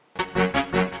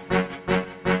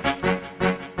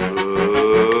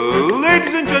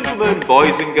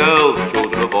boys and girls,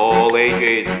 children of all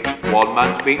ages, One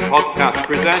Man Speak Podcast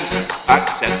presents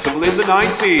Acceptable in the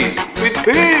 90s with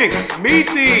Big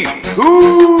Meaty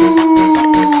Cool.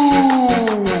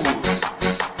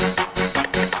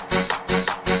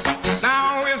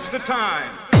 Now is the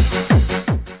time.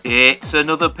 It's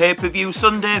another pay-per-view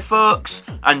Sunday, folks,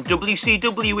 and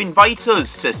WCW invite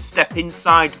us to step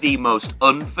inside the most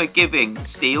unforgiving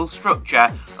steel structure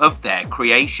of their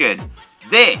creation.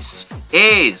 This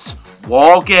is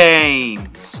War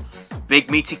Games.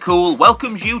 Big Meaty Cool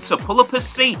welcomes you to pull up a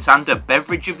seat and a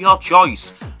beverage of your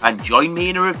choice and join me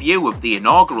in a review of the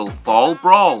inaugural Fall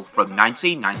Brawl from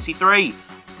 1993.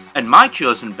 And my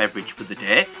chosen beverage for the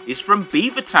day is from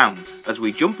Beavertown as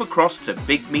we jump across to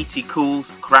Big Meaty Cool's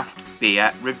craft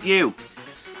beer review.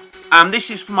 And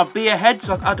this is for my beer heads.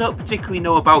 I don't particularly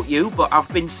know about you, but I've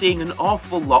been seeing an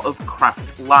awful lot of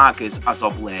craft lagers as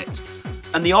of late.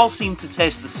 And they all seem to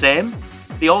taste the same.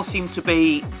 They all seem to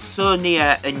be so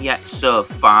near and yet so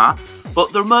far.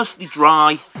 But they're mostly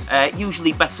dry,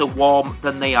 usually better warm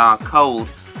than they are cold.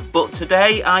 But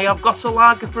today I have got a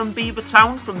lager from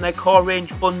Beavertown from their core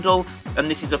range bundle, and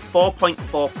this is a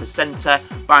 4.4%er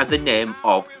by the name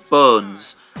of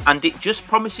Bones, and it just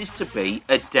promises to be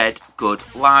a dead good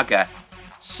lager.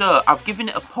 So I've given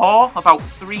it a pour about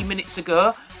 3 minutes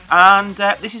ago, and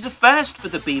this is a first for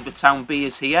the Beavertown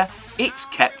beers here. It's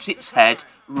kept its head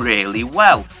really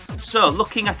well. So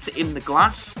looking at it in the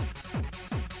glass,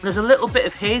 there's a little bit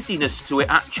of haziness to it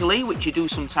actually, which you do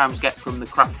sometimes get from the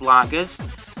craft lagers.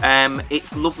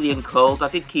 It's lovely and cold. I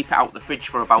did keep it out the fridge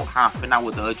for about half an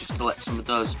hour though, just to let some of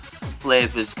those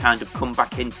flavours kind of come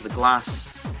back into the glass.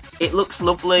 It looks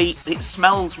lovely. It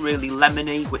smells really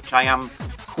lemony, which I am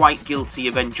quite guilty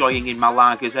of enjoying in my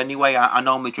lagers anyway. I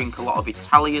normally drink a lot of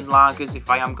Italian lagers if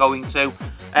I am going to.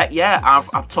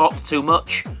 I've talked too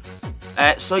much.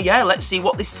 So let's see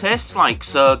what this tastes like.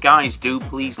 So guys, do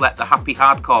please let the happy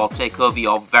hardcore take over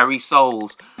your very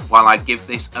souls while I give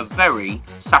this a very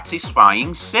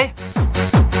satisfying sip.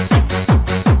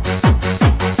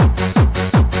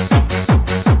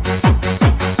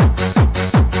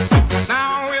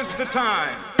 Now is the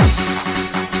time.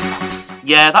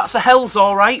 Yeah, that's a hell's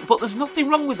alright, but there's nothing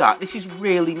wrong with that. This is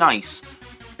really nice.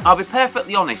 I'll be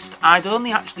perfectly honest, I'd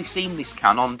only actually seen this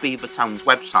can on Beavertown's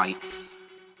website.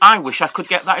 I wish I could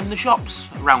get that in the shops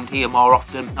around here more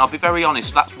often. I'll be very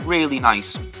honest, that's really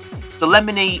nice. The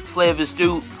lemony flavours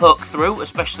do poke through,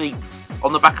 especially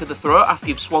on the back of the throat after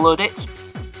you've swallowed it.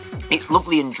 It's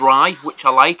lovely and dry, which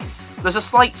I like. There's a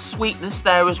slight sweetness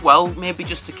there as well, maybe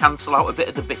just to cancel out a bit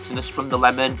of the bitterness from the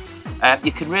lemon.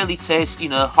 You can really taste,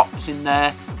 hops in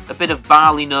there, a bit of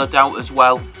barley no doubt as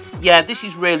well. Yeah, this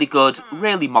is really good,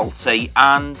 really malty,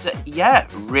 and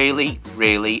really,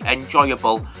 really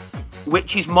enjoyable.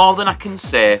 Which is more than I can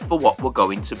say for what we're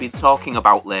going to be talking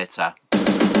about later.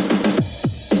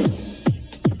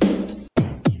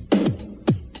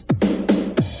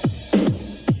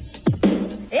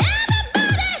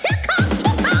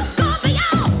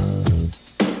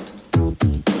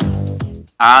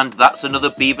 And that's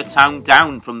another Beavertown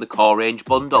down from the core range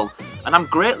bundle, and I'm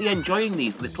greatly enjoying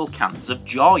these little cans of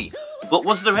joy. But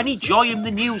was there any joy in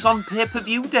the news on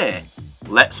pay-per-view day?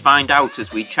 Let's find out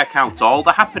as we check out all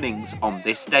the happenings on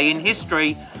this day in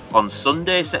history on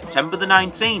Sunday, September the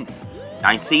 19th,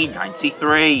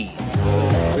 1993.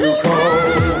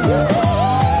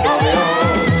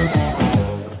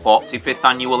 The 45th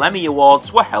Annual Emmy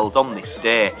Awards were held on this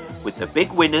day, with the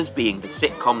big winners being the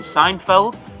sitcom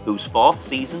Seinfeld, whose fourth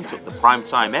season took the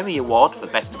Primetime Emmy Award for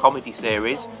Best Comedy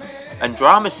Series, and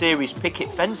drama series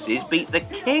Picket Fences beat the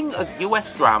king of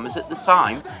US dramas at the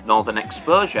time, Northern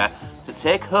Exposure, to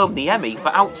take home the Emmy for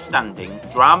Outstanding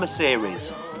Drama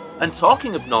Series. And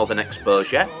talking of Northern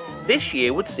Exposure, this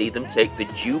year would see them take the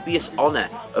dubious honour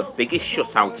of biggest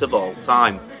shutout of all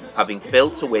time, having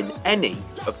failed to win any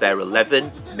of their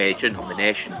 11 major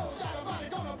nominations.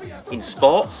 In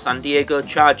sports, San Diego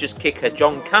Chargers kicker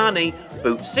John Carney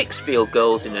boot 6 field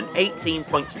goals in an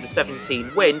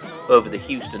 18-17 win over the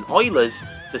Houston Oilers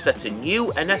to set a new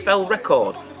NFL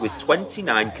record with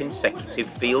 29 consecutive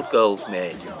field goals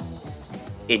made.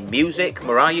 In music,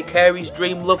 Mariah Carey's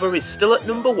Dream Lover is still at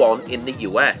number 1 in the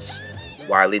US,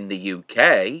 while in the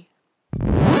UK...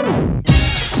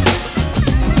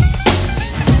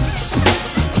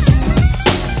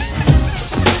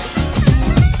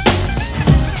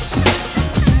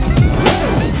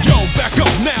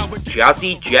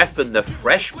 Jazzy Jeff and the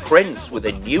Fresh Prince with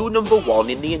a new number 1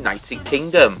 in the United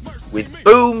Kingdom, with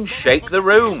Boom Shake the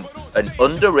Room, an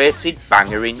underrated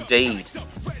banger indeed.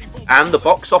 And the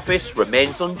box office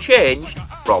remains unchanged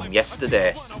from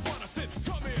yesterday.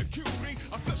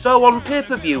 So on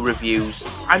pay-per-view reviews,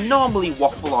 I normally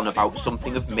waffle on about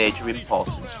something of major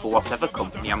importance for whatever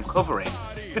company I'm covering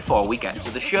before we get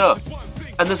to the show.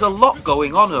 And there's a lot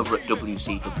going on over at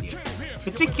WCW,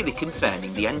 particularly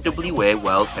concerning the NWA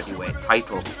World Heavyweight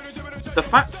title. The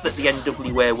fact that the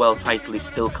NWA World title is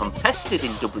still contested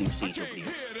in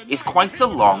WCW is quite a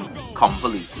long,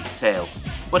 convoluted tale,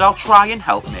 but I'll try and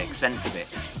help make sense of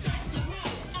it.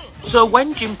 So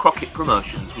when Jim Crockett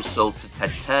Promotions was sold to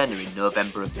Ted Turner in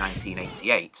November of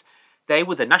 1988, they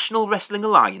were the National Wrestling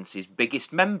Alliance's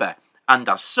biggest member, and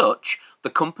as such, the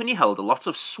company held a lot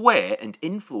of sway and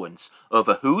influence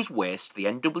over whose waist the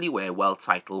NWA World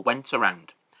title went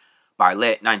around. By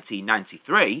late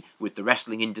 1993, with the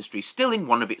wrestling industry still in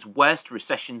one of its worst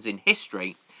recessions in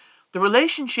history, the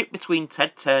relationship between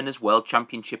Ted Turner's World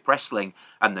Championship Wrestling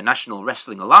and the National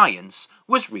Wrestling Alliance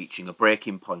was reaching a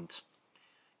breaking point.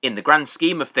 In the grand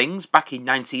scheme of things, back in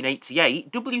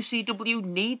 1988, WCW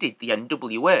needed the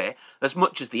NWA as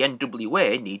much as the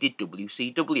NWA needed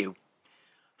WCW.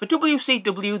 For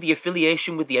WCW, the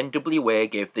affiliation with the NWA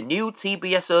gave the new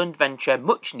TBS-owned venture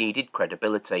much-needed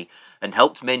credibility and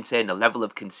helped maintain a level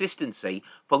of consistency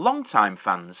for long-time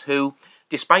fans who,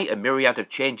 despite a myriad of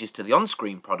changes to the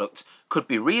on-screen product, could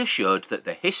be reassured that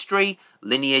the history,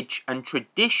 lineage and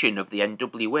tradition of the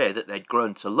NWA that they'd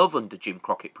grown to love under Jim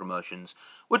Crockett Promotions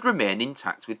would remain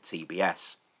intact with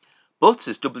TBS. But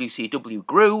as WCW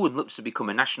grew and looked to become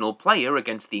a national player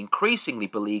against the increasingly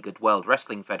beleaguered World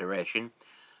Wrestling Federation,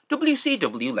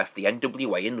 WCW left the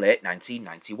NWA in late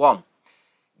 1991.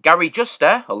 Gary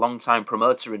Juster, a long-time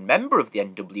promoter and member of the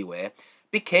NWA,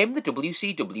 became the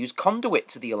WCW's conduit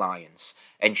to the alliance,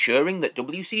 ensuring that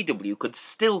WCW could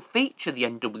still feature the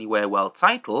NWA World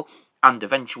title and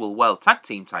eventual World Tag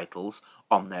Team titles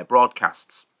on their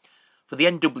broadcasts. For the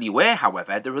NWA,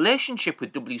 however, the relationship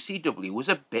with WCW was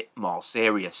a bit more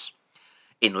serious.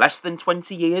 In less than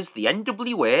 20 years, the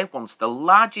NWA, once the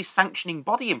largest sanctioning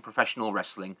body in professional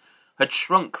wrestling, had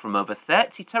shrunk from over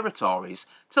 30 territories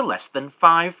to less than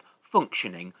 5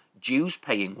 functioning,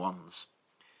 dues-paying ones.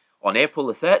 On April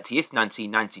 30th,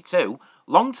 1992,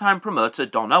 longtime promoter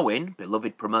Don Owen,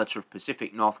 beloved promoter of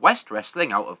Pacific Northwest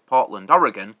Wrestling out of Portland,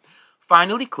 Oregon,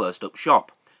 finally closed up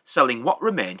shop, selling what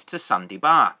remained to Sandy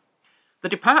Barr. The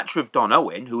departure of Don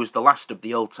Owen, who was the last of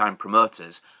the old-time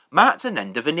promoters, marked an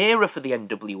end of an era for the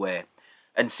NWA,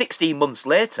 and 16 months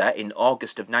later, in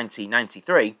August of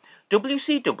 1993,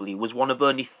 WCW was one of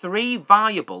only 3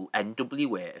 viable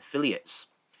NWA affiliates.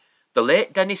 The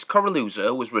late Dennis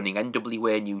Coraluzzo was running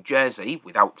NWA New Jersey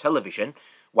without television,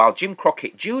 while Jim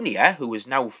Crockett Jr., who was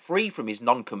now free from his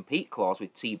non-compete clause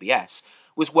with TBS,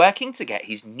 was working to get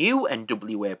his new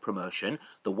NWA promotion,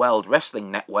 the World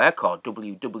Wrestling Network or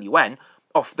WWN,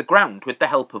 off the ground with the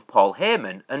help of Paul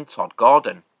Heyman and Todd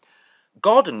Gordon.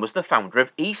 Gordon was the founder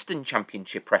of Eastern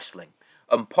Championship Wrestling,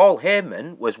 and Paul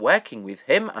Heyman was working with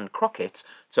him and Crockett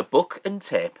to book and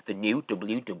tape the new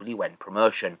WWN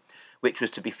promotion, which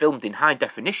was to be filmed in high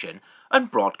definition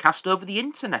and broadcast over the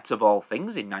internet of all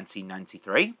things in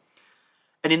 1993.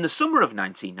 And in the summer of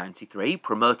 1993,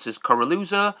 promoters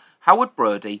Coraluzzo, Howard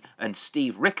Brody and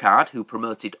Steve Rickard, who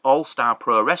promoted All Star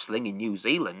Pro Wrestling in New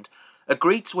Zealand,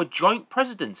 agreed to a joint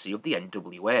presidency of the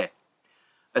NWA.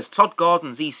 As Todd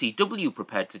Gordon's ECW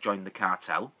prepared to join the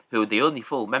cartel, who were the only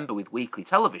full member with weekly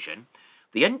television,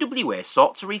 the NWA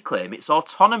sought to reclaim its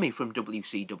autonomy from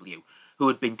WCW, who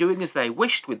had been doing as they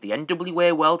wished with the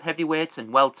NWA World Heavyweight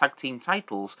and World Tag Team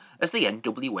titles as the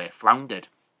NWA floundered.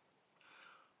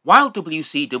 While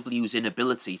WCW's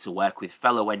inability to work with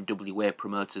fellow NWA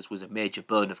promoters was a major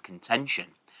bone of contention,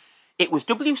 it was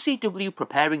WCW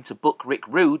preparing to book Rick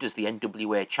Rude as the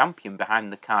NWA champion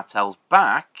behind the cartel's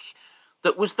back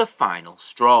that was the final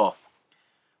straw.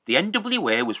 The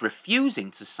NWA was refusing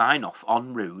to sign off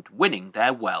on Rude winning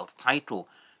their world title,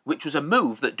 which was a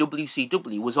move that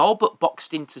WCW was all but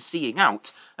boxed into seeing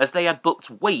out, as they had booked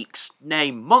weeks,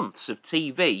 nay months of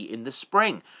TV in the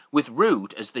spring, with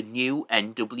Rude as the new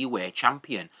NWA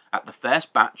champion at the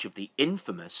first batch of the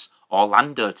infamous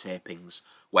Orlando tapings,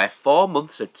 where 4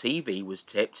 months of TV was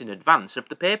taped in advance of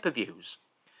the pay-per-views.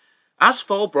 As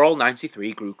Fall Brawl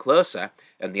 93 grew closer,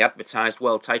 and the advertised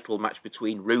world title match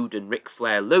between Rude and Ric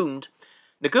Flair loomed,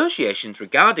 negotiations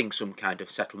regarding some kind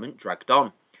of settlement dragged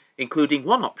on, including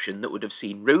one option that would have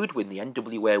seen Rude win the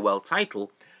NWA world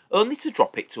title, only to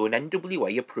drop it to an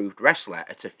NWA-approved wrestler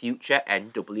at a future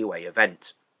NWA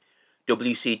event.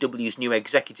 WCW's new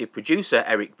executive producer,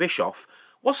 Eric Bischoff,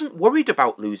 wasn't worried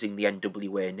about losing the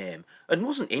NWA name, and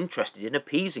wasn't interested in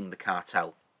appeasing the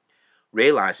cartel.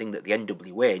 Realising that the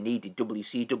NWA needed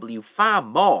WCW far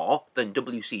more than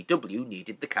WCW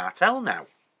needed the cartel now.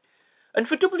 And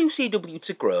for WCW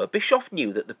to grow, Bischoff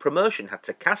knew that the promotion had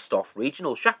to cast off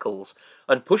regional shackles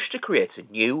and push to create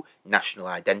a new national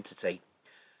identity.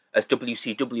 As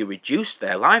WCW reduced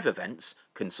their live events,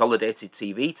 consolidated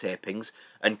TV tapings,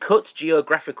 and cut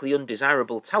geographically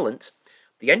undesirable talent,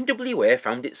 the NWA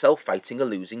found itself fighting a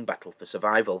losing battle for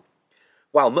survival.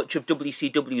 While much of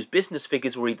WCW's business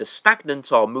figures were either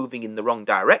stagnant or moving in the wrong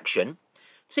direction,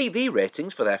 TV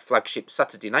ratings for their flagship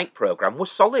Saturday night programme were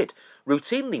solid,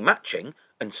 routinely matching,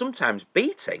 and sometimes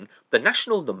beating, the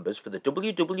national numbers for the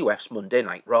WWF's Monday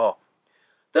Night Raw.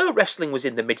 Though wrestling was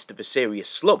in the midst of a serious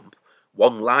slump,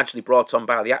 one largely brought on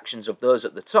by the actions of those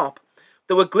at the top,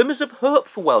 there were glimmers of hope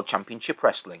for World Championship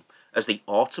Wrestling as the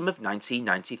autumn of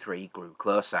 1993 grew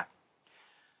closer.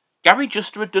 Gary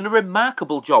Juster had done a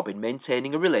remarkable job in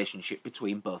maintaining a relationship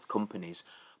between both companies,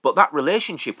 but that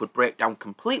relationship would break down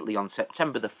completely on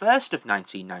September the 1st of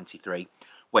 1993,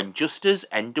 when Juster's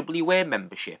NWA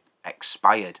membership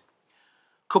expired.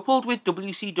 Coupled with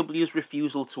WCW's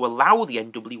refusal to allow the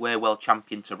NWA World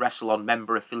Champion to wrestle on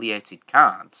member-affiliated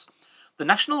cards, the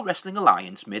National Wrestling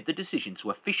Alliance made the decision to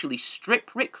officially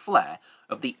strip Ric Flair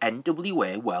of the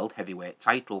NWA World Heavyweight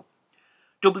title.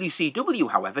 WCW,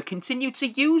 however, continued to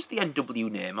use the NW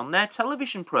name on their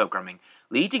television programming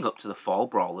leading up to the Fall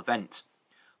Brawl event.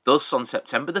 Thus, on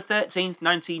September the 13th,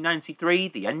 1993,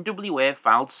 the NWA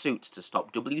filed suit to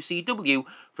stop WCW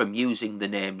from using the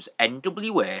names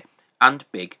NWA and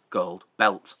Big Gold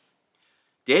Belt.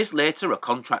 Days later, a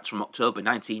contract from October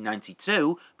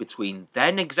 1992 between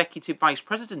then Executive Vice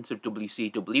President of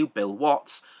WCW Bill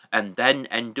Watts and then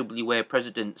NWA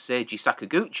President Seiji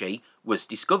Sakaguchi was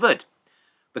discovered.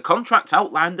 The contract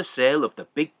outlined the sale of the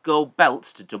Big Gold Belt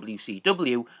to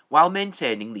WCW while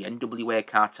maintaining the NWA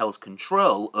cartel's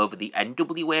control over the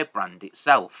NWA brand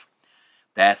itself.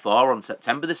 Therefore, on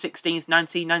September the 16th,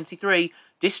 1993,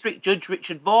 District Judge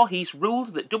Richard Voorhees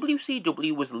ruled that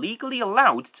WCW was legally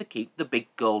allowed to keep the Big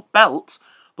Gold Belt,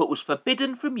 but was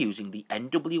forbidden from using the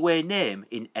NWA name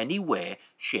in any way,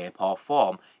 shape or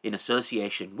form in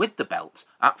association with the belt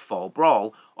at Fall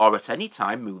Brawl or at any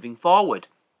time moving forward.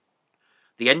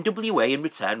 The NWA in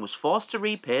return was forced to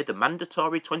repay the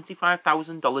mandatory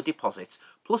 $25,000 deposit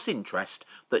plus interest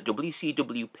that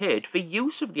WCW paid for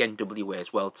use of the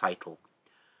NWA's world title.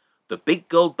 The Big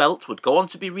Gold Belt would go on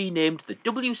to be renamed the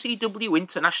WCW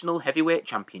International Heavyweight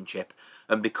Championship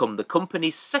and become the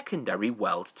company's secondary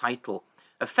world title,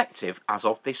 effective as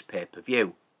of this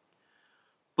pay-per-view.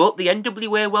 But the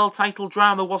NWA world title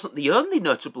drama wasn't the only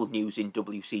notable news in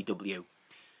WCW.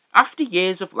 After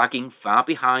years of lagging far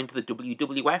behind the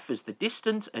WWF as the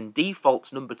distant and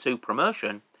default number 2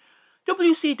 promotion,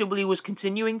 WCW was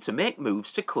continuing to make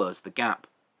moves to close the gap.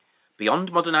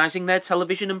 Beyond modernising their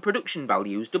television and production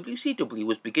values, WCW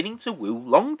was beginning to woo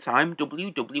long-time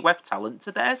WWF talent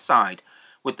to their side,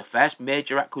 with the first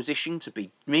major acquisition to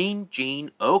be Mean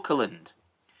Gene Okerlund.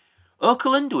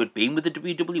 Okerlund, who had been with the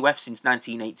WWF since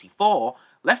 1984,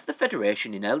 left the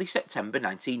federation in early September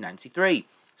 1993,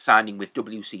 signing with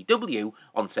WCW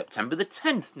on September the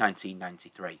 10th,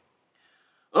 1993.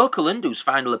 Okerlund, whose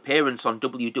final appearance on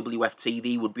WWF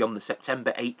TV would be on the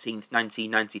September 18th,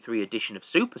 1993 edition of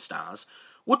Superstars,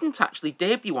 wouldn't actually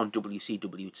debut on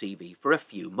WCW TV for a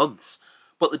few months,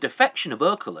 but the defection of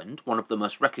Okerlund, one of the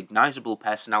most recognisable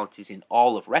personalities in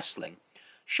all of wrestling,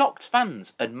 shocked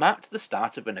fans and marked the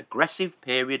start of an aggressive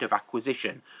period of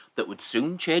acquisition that would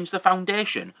soon change the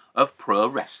foundation of pro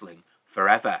wrestling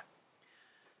forever.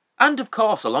 And of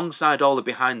course, alongside all the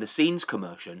behind-the-scenes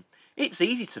commotion, it's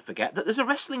easy to forget that there's a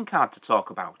wrestling card to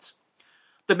talk about.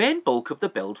 The main bulk of the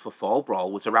build for Fall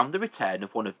Brawl was around the return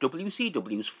of one of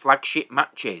WCW's flagship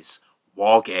matches,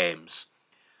 War Games.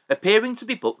 Appearing to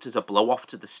be booked as a blow-off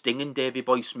to the Sting and Davey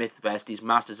Boy Smith vs.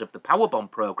 Masters of the Powerbomb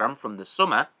programme from the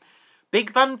summer,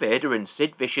 Big Van Vader and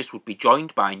Sid Vicious would be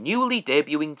joined by newly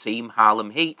debuting team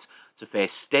Harlem Heat to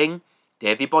face Sting,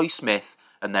 Davey Boy Smith,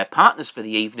 and their partners for the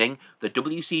evening, the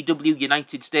WCW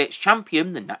United States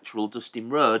Champion, the natural Dustin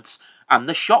Rhodes, and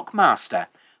the Shockmaster,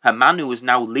 a man who was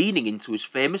now leaning into his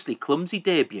famously clumsy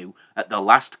debut at the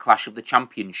last Clash of the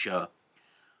Champions show.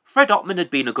 Fred Ottman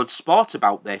had been a good sport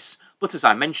about this, but as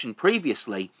I mentioned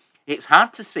previously, it's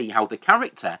hard to see how the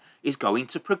character is going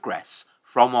to progress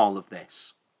from all of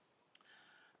this.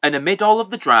 And amid all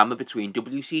of the drama between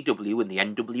WCW and the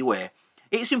NWA,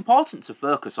 it's important to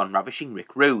focus on Ravishing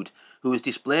Rick Rude, who has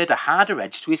displayed a harder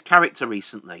edge to his character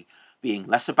recently, being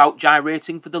less about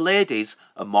gyrating for the ladies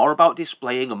and more about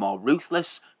displaying a more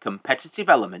ruthless, competitive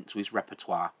element to his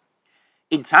repertoire.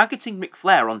 In targeting Ric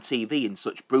Flair on TV in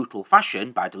such brutal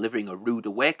fashion by delivering a rude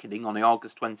awakening on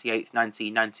August 28,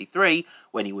 1993,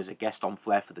 when he was a guest on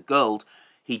Flair for the Gold,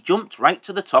 he jumped right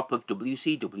to the top of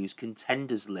WCW's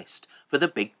contenders list for the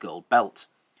big gold belt.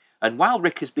 And while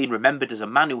Rick has been remembered as a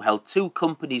man who held two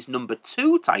companies' number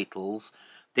 2 titles,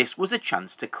 this was a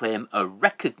chance to claim a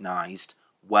recognised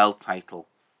world title.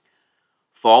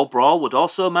 Fall Brawl would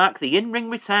also mark the in-ring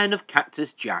return of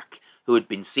Cactus Jack, who had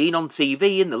been seen on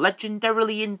TV in the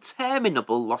legendarily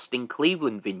interminable Lost in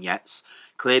Cleveland vignettes,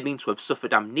 claiming to have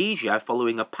suffered amnesia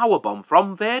following a powerbomb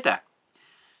from Vader.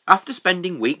 After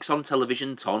spending weeks on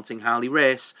television taunting Harley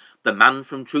Race, the man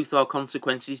from Truth or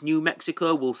Consequences New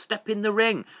Mexico will step in the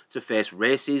ring to face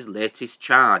Race's latest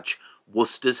charge,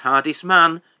 Worcester's hardest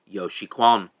man, Yoshi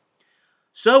Kwan.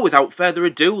 So without further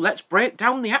ado, let's break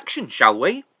down the action, shall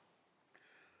we?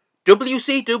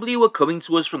 WCW are coming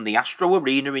to us from the Astro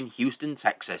Arena in Houston,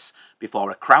 Texas, before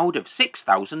a crowd of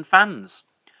 6,000 fans.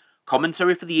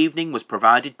 Commentary for the evening was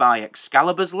provided by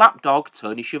Excalibur's lapdog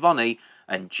Tony Schiavone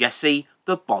and Jesse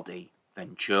the Body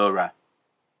Ventura.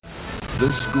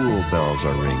 The school bells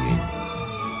are ringing.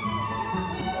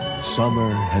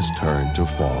 Summer has turned to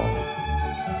fall.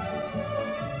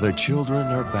 The children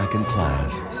are back in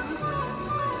class.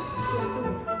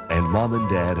 And Mom and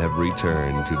Dad have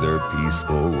returned to their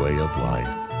peaceful way of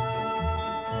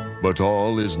life. But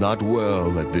all is not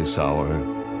well at this hour.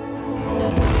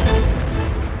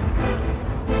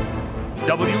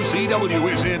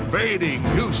 WCW is invading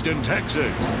Houston,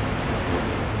 Texas.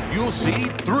 You'll see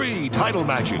 3 title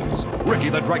matches. Ricky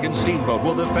the Dragon Steamboat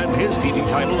will defend his TV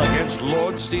title against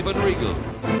Lord Steven Regal.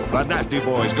 The Nasty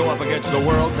Boys go up against the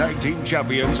World Tag Team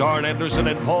Champions Arn Anderson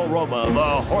and Paul Roma,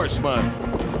 the Horsemen.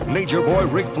 Nature Boy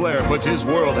Ric Flair puts his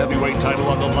World Heavyweight title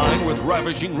on the line with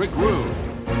Ravishing Rick Rude.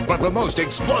 But the most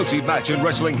explosive match in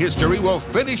wrestling history will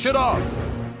finish it off.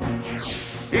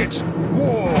 It's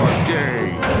War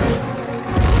Games.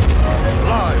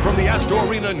 Live from the Astro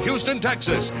Arena in Houston,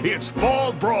 Texas, it's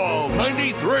Fall Brawl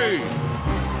 93.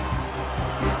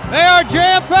 They are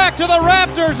jam-packed to the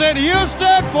Raptors in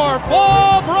Houston for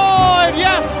Fall Brawl. And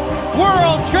yes,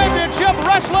 World Championship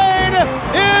Wrestling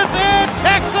is in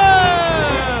Texas.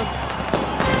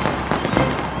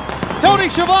 Tony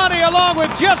Schiavone along with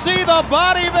Jesse the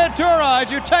Body Ventura.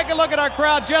 As you take a look at our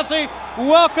crowd, Jesse,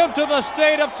 welcome to the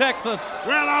state of Texas.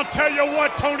 Well, I'll tell you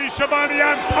what, Tony Schiavone,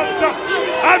 I'm pumped up.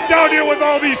 I'm down here with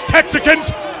all these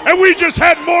Texicans, and we just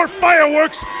had more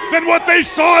fireworks than what they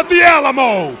saw at the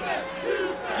Alamo.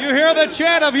 You hear the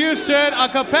chant of Houston, a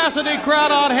capacity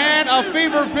crowd on hand, a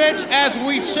fever pitch, as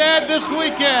we said this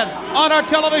weekend on our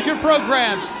television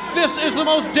programs. This is the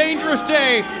most dangerous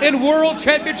day in World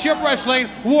Championship Wrestling,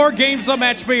 War Games, the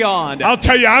match beyond. I'll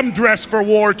tell you, I'm dressed for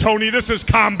war, Tony. This is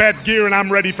combat gear, and I'm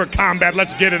ready for combat.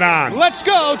 Let's get it on. Let's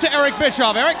go to Eric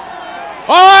Bischoff. Eric?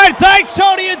 All right, thanks,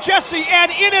 Tony and Jesse.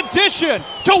 And in addition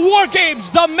to War Games,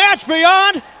 the match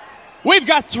beyond, we've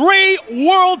got 3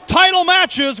 world title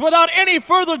matches. Without any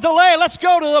further delay, let's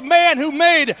go to the man who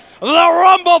made the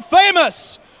Rumble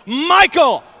famous,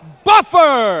 Michael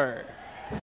Buffer.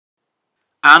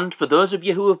 And for those of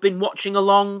you who have been watching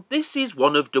along, this is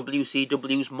one of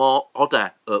WCW's more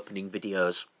odder opening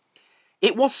videos.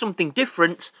 It was something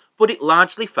different, but it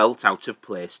largely felt out of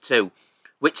place too,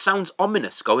 which sounds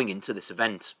ominous going into this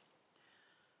event.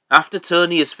 After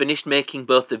Tony has finished making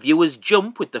both the viewers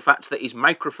jump with the fact that his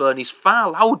microphone is far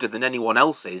louder than anyone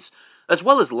else's, as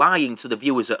well as lying to the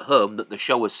viewers at home that the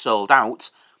show has sold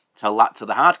out, tell that to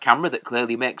the hard camera that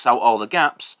clearly makes out all the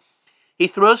gaps, he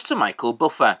throws to Michael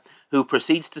Buffer, who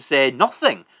proceeds to say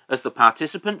nothing as the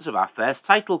participants of our first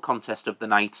title contest of the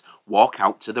night walk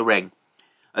out to the ring,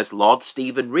 as Lord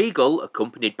Steven Regal,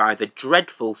 accompanied by the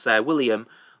dreadful Sir William,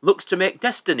 looks to make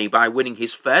destiny by winning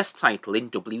his first title in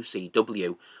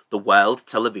WCW, the World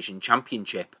Television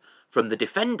Championship, from the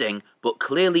defending but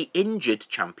clearly injured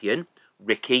champion,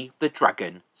 Ricky the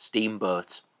Dragon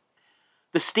Steamboat.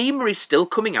 The Steamer is still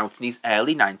coming out in his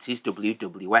early 90s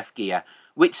WWF gear,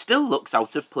 which still looks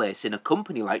out of place in a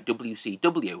company like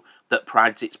WCW that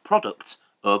prides its product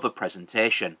over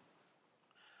presentation.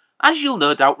 As you'll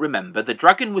no doubt remember, the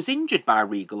Dragon was injured by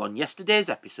Regal on yesterday's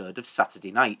episode of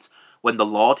Saturday Night, when the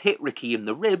Lord hit Ricky in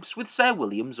the ribs with Sir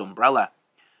William's umbrella.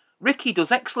 Ricky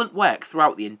does excellent work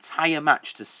throughout the entire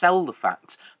match to sell the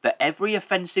fact that every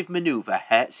offensive manoeuvre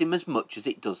hurts him as much as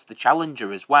it does the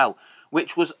challenger as well,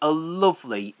 which was a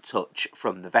lovely touch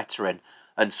from the veteran,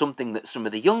 and something that some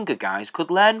of the younger guys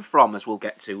could learn from, as we'll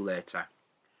get to later.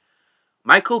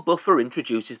 Michael Buffer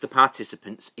introduces the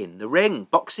participants in the ring,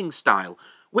 boxing style,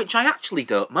 which I actually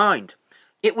don't mind.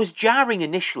 It was jarring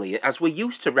initially, as we're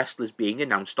used to wrestlers being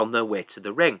announced on their way to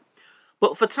the ring,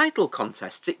 but for title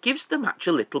contests it gives the match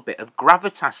a little bit of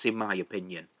gravitas in my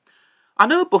opinion. I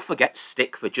know Buffer gets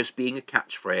stick for just being a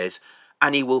catchphrase,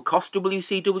 and he will cost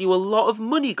WCW a lot of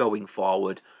money going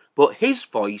forward, but his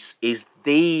voice is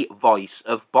the voice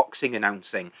of boxing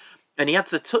announcing, and he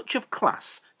adds a touch of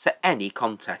class to any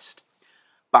contest.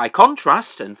 By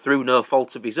contrast, and through no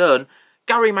fault of his own,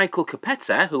 Gary Michael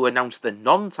Capetta, who announced the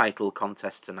non-title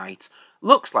contest tonight,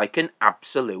 looks like an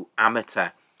absolute amateur.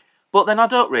 But then I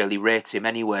don't really rate him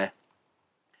anyway.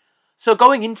 So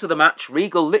going into the match,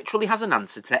 Regal literally has an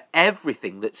answer to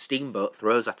everything that Steamboat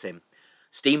throws at him.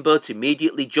 Steamboat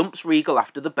immediately jumps Regal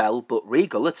after the bell, but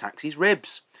Regal attacks his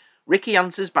ribs. Ricky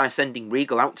answers by sending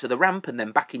Regal out to the ramp and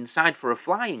then back inside for a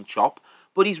flying chop,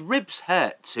 but his ribs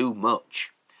hurt too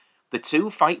much. The two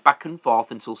fight back and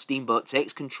forth until Steamboat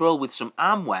takes control with some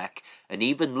arm work and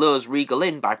even lures Regal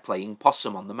in by playing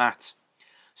possum on the mat.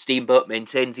 Steamboat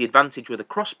maintains the advantage with a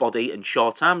crossbody and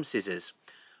short arm scissors.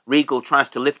 Regal tries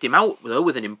to lift him out though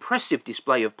with an impressive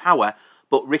display of power,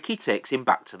 but Ricky takes him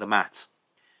back to the mat.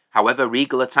 However,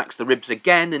 Regal attacks the ribs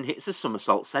again and hits a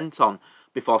somersault senton,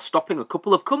 before stopping a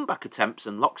couple of comeback attempts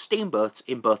and locks Steamboat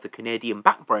in both a Canadian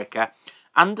backbreaker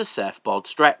and a surfboard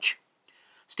stretch.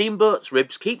 Steamboat's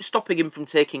ribs keep stopping him from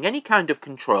taking any kind of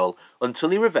control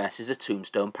until he reverses a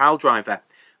tombstone piledriver,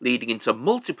 leading into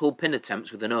multiple pin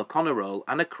attempts with an O'Connor roll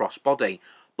and a crossbody,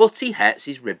 but he hurts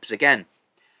his ribs again.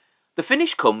 The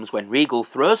finish comes when Regal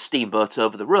throws Steamboat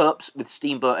over the ropes, with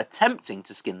Steamboat attempting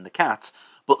to skin the cat,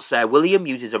 but Sir William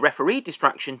uses a referee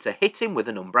distraction to hit him with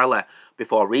an umbrella,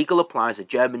 before Regal applies a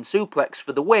German suplex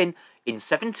for the win in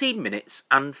 17 minutes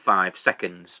and 5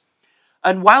 seconds.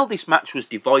 And while this match was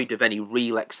devoid of any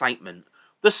real excitement,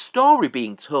 the story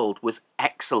being told was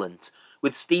excellent,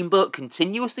 with Steamboat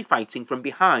continuously fighting from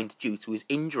behind due to his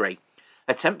injury,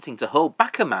 attempting to hold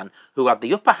back a man who had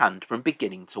the upper hand from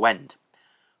beginning to end.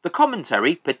 The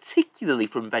commentary, particularly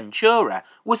from Ventura,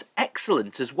 was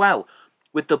excellent as well,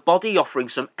 with the body offering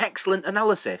some excellent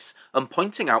analysis and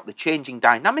pointing out the changing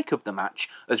dynamic of the match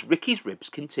as Ricky's ribs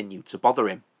continued to bother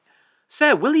him.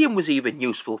 Sir William was even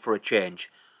useful for a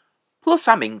change. Plus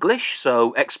I'm English,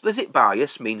 so explicit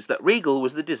bias means that Regal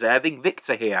was the deserving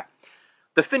victor here.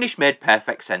 The finish made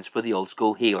perfect sense for the old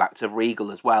school heel act of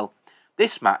Regal as well.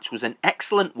 This match was an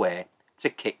excellent way to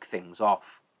kick things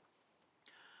off.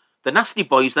 The Nasty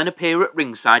Boys then appear at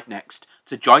ringside next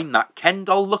to join that Ken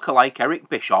doll lookalike Eric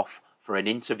Bischoff for an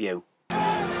interview.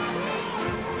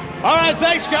 Alright,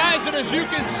 thanks guys, and as you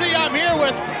can see, I'm here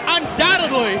with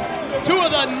undoubtedly two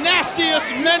of the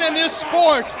nastiest men in this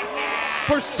sport.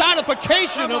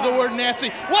 Personification of the word nasty.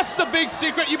 What's the big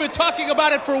secret? You've been talking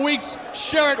about it for weeks.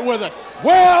 Share it with us.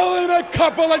 Well, in a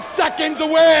couple of seconds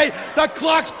away, the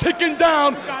clock's ticking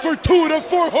down for 2 of the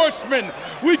 4 horsemen.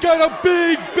 We got a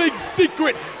big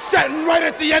secret sitting right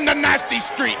at the end of Nasty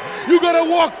Street. You gotta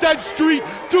walk that street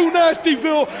to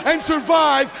Nastyville and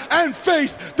survive and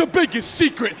face the biggest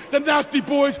secret the Nasty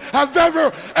Boys have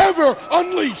ever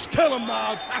unleashed. Tell them,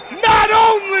 Mobs. Not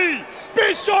only,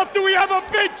 Bischoff, do we have a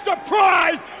big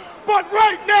surprise, but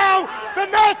right now, the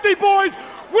Nasty Boys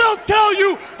will tell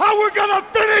you how we're gonna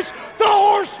finish the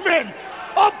Horsemen.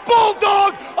 A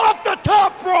bulldog off the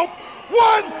top rope.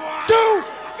 1, 2,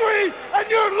 3, and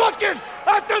you're looking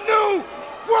at the new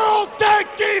World Tag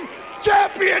Team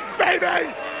Champions,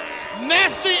 baby!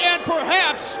 Nasty and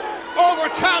perhaps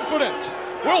overconfident.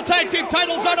 World Tag Team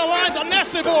titles on the line, the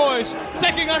Nasty Boys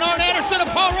taking on Arn Anderson and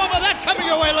Paul Roma. That coming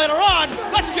your way later on.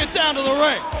 Let's get down to the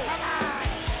ring.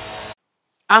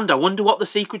 And I wonder what the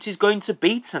secret is going to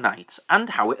be tonight,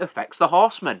 and how it affects the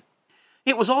Horsemen.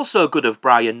 It was also good of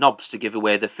Brian Knobbs to give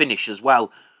away the finish as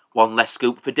well. One less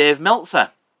scoop for Dave Meltzer.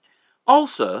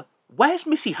 Also, where's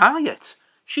Missy Hyatt?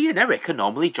 She and Eric are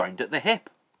normally joined at the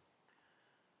hip.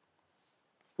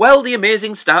 Well, the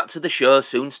amazing start to the show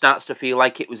soon starts to feel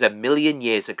like it was a million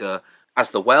years ago,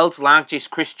 as the world's largest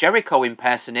Chris Jericho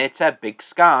impersonator, Big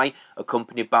Sky,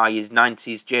 accompanied by his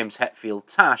 90s James Hetfield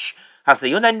Tash, has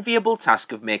the unenviable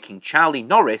task of making Charlie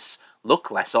Norris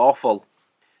look less awful.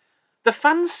 The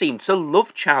fans seem to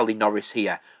love Charlie Norris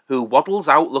here, who waddles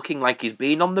out looking like he's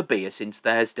been on the beer since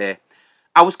Thursday.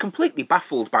 I was completely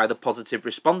baffled by the positive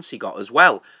response he got as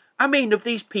well. I mean, have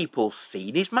these people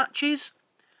seen his matches?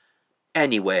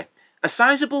 Anyway, a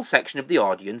sizable section of the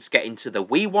audience get into the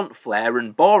 "we want flair"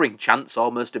 and boring chants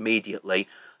almost immediately,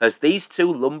 as these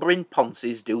two lumbering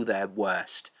ponces do their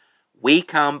worst.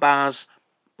 Weak arm bars,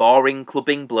 boring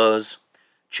clubbing blows,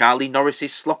 Charlie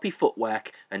Norris's sloppy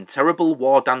footwork and terrible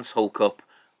war dance hulk-up.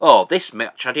 Oh, this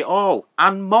match had it all,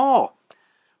 and more.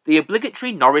 The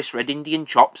obligatory Norris Red Indian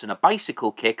chops and a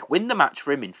bicycle kick win the match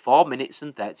for him in 4 minutes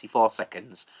and 34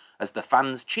 seconds, as the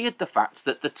fans cheered the fact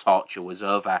that the torture was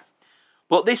over.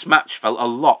 But this match felt a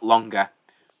lot longer.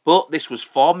 But this was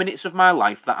 4 minutes of my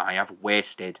life that I have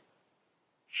wasted.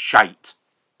 shite.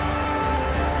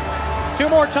 2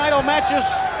 more title matches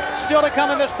still to come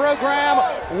in this program.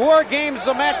 War Games,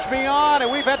 the match beyond,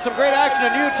 and we've had some great action.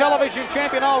 A new television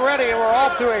champion already, and we're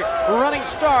off to a running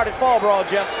start at Fall Brawl,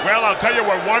 Jess. Well, I'll tell you,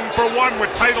 we're 1 for 1 with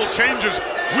title changes.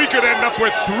 We could end up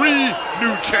with 3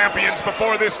 new champions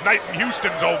before this night in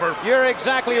Houston's over. You're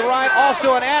exactly right.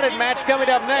 Also an added match coming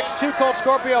up next. 2 Cold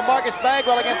Scorpio, Marcus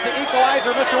Bagwell against the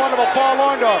Equalizer, Mr. Wonderful Paul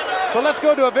Orndorff. But let's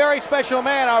go to a very special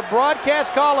man, our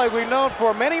broadcast colleague we've known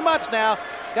for many months now,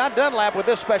 Scott Dunlap, with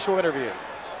this special interview.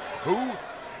 Who?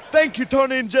 Thank you,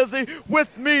 Tony and Jesse.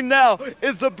 With me now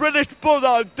is the British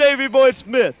Bulldog, Davey Boy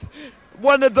Smith,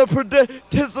 one of the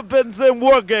participants in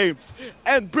War Games.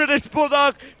 And British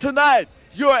Bulldog, tonight,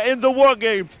 you're in the War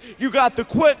Games. You got the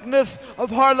quickness of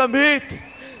Harlem Heat,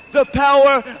 the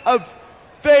power of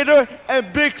Vader,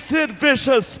 and Big Sid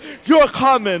Vicious. Your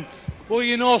comments. Well,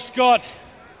 you know, Scott,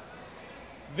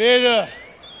 Vader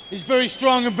is very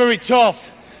strong and very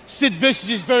tough. Sid Vicious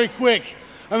is very quick.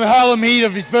 And Harlem Heat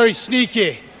is very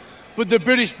sneaky. But the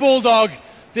British Bulldog,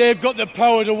 they've got the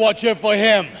power to watch out for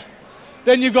him.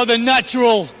 Then you've got the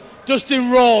natural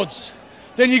Dustin Rhodes.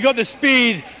 Then you've got the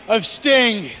speed of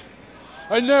Sting.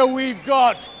 And now we've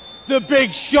got the big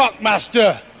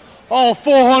Shockmaster, all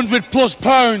 400 plus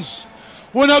pounds.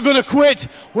 We're not going to quit.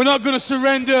 We're not going to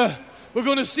surrender. We're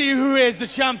going to see who is the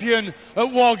champion at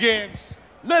War Games.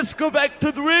 Let's go back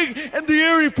to the ring and the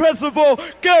irrepressible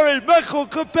Gary Michael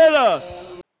Capella.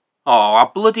 Oh, I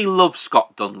bloody love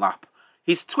Scott Dunlap.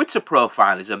 His Twitter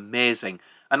profile is amazing,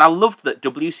 and I loved that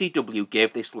WCW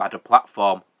gave this lad a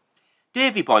platform.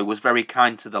 Davey Boy was very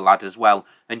kind to the lad as well,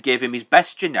 and gave him his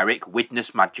best generic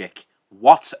Widness magic.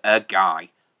 What a guy.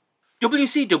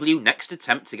 WCW next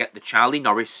attempt to get the Charlie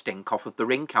Norris stink off of the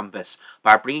ring canvas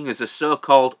by bringing us a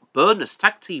so-called bonus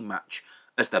tag team match,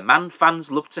 as the man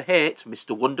fans love to hate,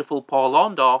 Mr. Wonderful Paul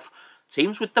Orndorff,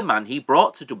 teams with the man he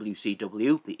brought to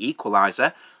WCW, the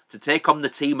Equalizer, to take on the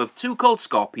team of 2 Cold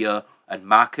Scorpio and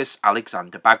Marcus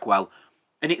Alexander Bagwell.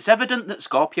 And it's evident that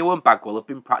Scorpio and Bagwell have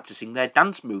been practicing their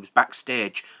dance moves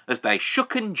backstage as they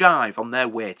shuck and jive on their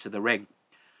way to the ring.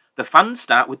 The fans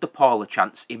start with the Paula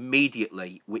chants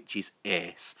immediately, which is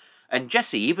ace, and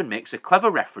Jesse even makes a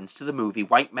clever reference to the movie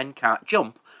White Men Can't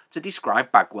Jump to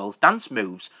describe Bagwell's dance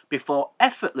moves before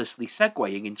effortlessly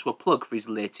segueing into a plug for his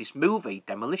latest movie,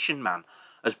 Demolition Man,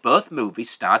 as both movies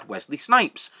starred Wesley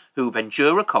Snipes, who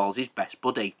Ventura calls his best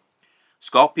buddy.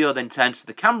 Scorpio then turns to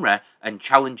the camera and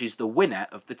challenges the winner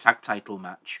of the tag title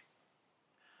match.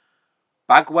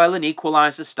 Bagwell and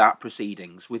Equalizer start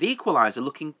proceedings, with Equalizer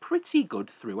looking pretty good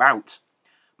throughout.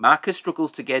 Marcus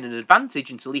struggles to gain an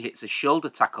advantage until he hits a shoulder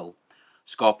tackle.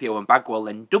 Scorpio and Bagwell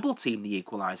then double-team the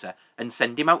Equalizer and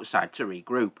send him outside to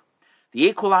regroup. The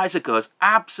Equalizer goes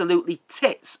absolutely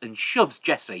tits and shoves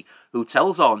Jesse, who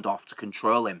tells Orndorff to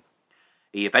control him.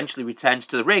 He eventually returns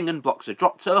to the ring and blocks a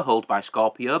drop toe hold by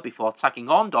Scorpio before tagging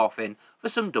Orndorff in for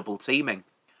some double-teaming.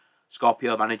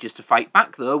 Scorpio manages to fight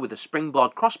back though with a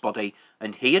springboard crossbody,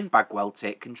 and he and Bagwell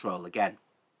take control again.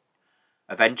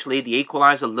 Eventually, the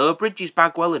Equalizer low bridges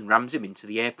Bagwell and rams him into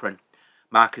the apron.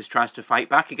 Marcus tries to fight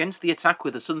back against the attack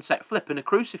with a sunset flip and a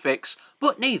crucifix,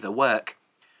 but neither work.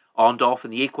 Orndorff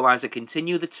and the Equalizer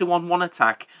continue the 2-on-1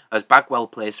 attack as Bagwell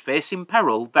plays face in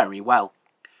peril very well.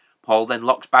 Paul then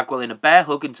locks Bagwell in a bear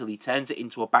hug until he turns it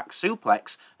into a back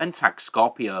suplex and tags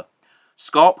Scorpio.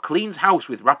 Scorp cleans house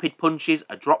with rapid punches,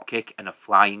 a dropkick and a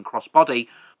flying crossbody,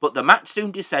 but the match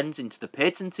soon descends into the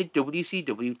patented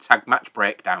WCW tag match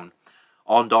breakdown.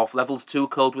 Orndorff levels 2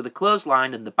 Cold with a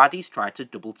clothesline and the baddies try to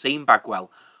double team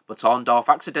Bagwell, but Orndorff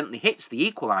accidentally hits the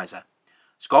Equalizer.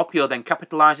 Scorpio then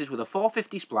capitalises with a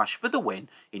 450 splash for the win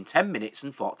in 10 minutes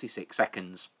and 46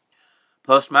 seconds.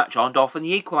 Post-match, Orndorff and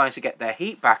the Equalizer get their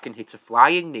heat back and hit a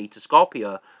flying knee to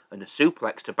Scorpio and a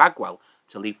suplex to Bagwell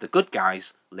to leave the good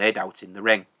guys laid out in the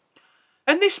ring.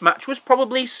 And this match was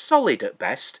probably solid at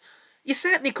best. You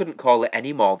certainly couldn't call it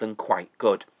any more than quite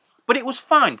good, but it was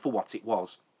fine for what it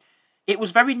was. It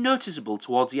was very noticeable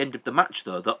towards the end of the match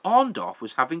though that Orndorff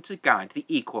was having to guide the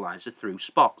Equalizer through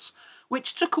spots,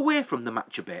 which took away from the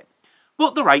match a bit.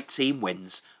 But the right team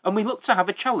wins, and we look to have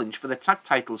a challenge for the tag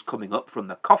titles coming up from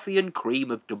the coffee and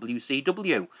cream of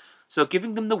WCW, so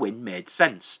giving them the win made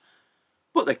sense.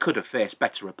 But they could have faced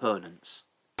better opponents.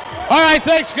 Alright,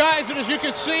 thanks guys, and as you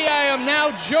can see, I am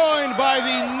now joined by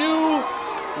the new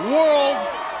World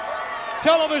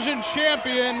Television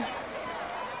Champion,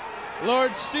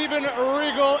 Lord Steven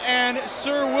Regal and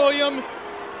Sir William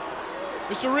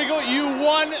Mr. Regal, you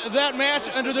won that match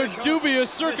under their dubious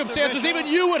circumstances. Even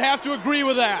you would have to agree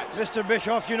with that. Mr.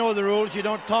 Bischoff, you know the rules. You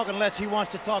don't talk unless he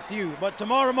wants to talk to you. But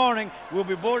tomorrow morning, we'll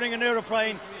be boarding an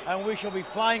aeroplane and we shall be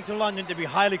flying to London to be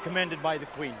highly commended by the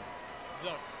Queen.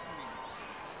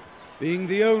 Being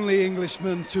the only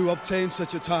Englishman to obtain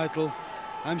such a title,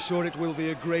 I'm sure it will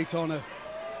be a great honor.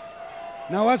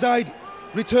 Now, as I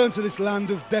return to this land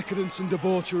of decadence and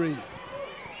debauchery,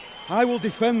 I will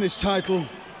defend this title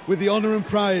with the honor and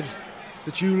pride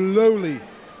that you lowly,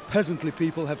 peasantly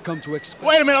people have come to expect.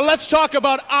 Wait a minute, let's talk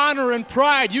about honor and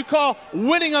pride. You call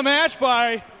winning a match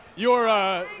by your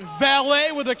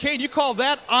valet with a cane, you call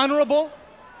that honorable?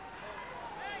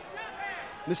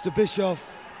 Mr.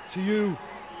 Bischoff, to you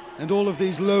and all of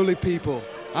these lowly people,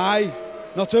 I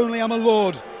not only am a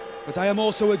lord, but I am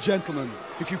also a gentleman.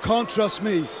 If you can't trust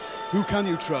me, who can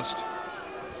you trust?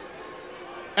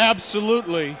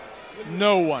 Absolutely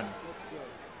no one.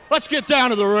 Let's get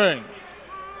down to the ring.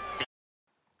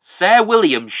 Sir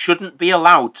William shouldn't be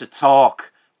allowed to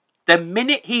talk. The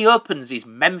minute he opens his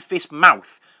Memphis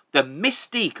mouth, the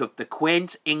mystique of the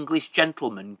quaint English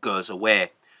gentleman goes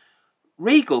away.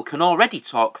 Regal can already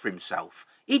talk for himself.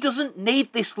 He doesn't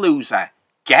need this loser.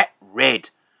 Get rid.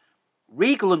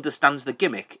 Regal understands the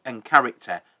gimmick and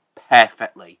character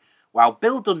perfectly, while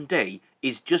Bill Dundee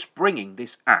is just bringing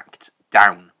this act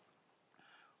down.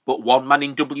 But one man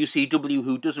in WCW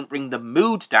who doesn't bring the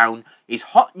mood down is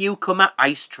hot newcomer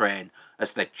Ice Train,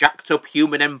 as the jacked-up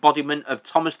human embodiment of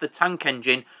Thomas the Tank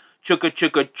Engine chugga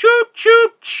chugga choo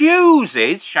choo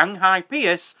chooses Shanghai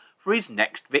Pierce for his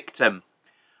next victim.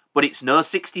 But it's no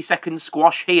 60-second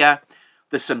squash here.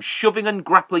 There's some shoving and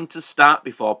grappling to start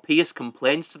before Pierce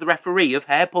complains to the referee of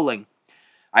hair pulling.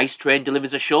 Ice Train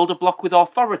delivers a shoulder block with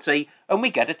authority and we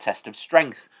get a test of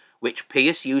strength, which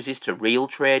Pierce uses to reel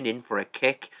Train in for a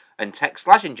kick, and Tex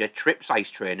Slazenger trips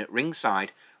Ice Train at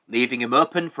ringside, leaving him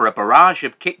open for a barrage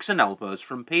of kicks and elbows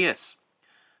from Pierce.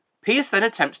 Pierce then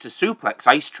attempts to suplex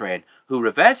Ice Train, who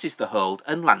reverses the hold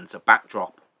and lands a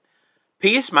backdrop.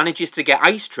 Pierce manages to get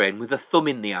Ice Train with a thumb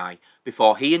in the eye,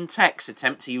 before he and Tex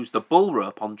attempt to use the bull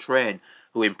rope on Train,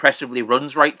 who impressively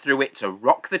runs right through it to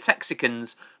rock the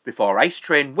Texicans, before Ice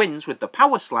Train wins with the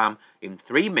power slam in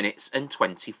 3 minutes and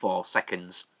 24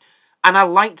 seconds. And I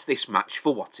liked this match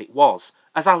for what it was,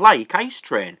 as I like Ice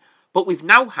Train, but we've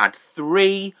now had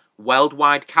 3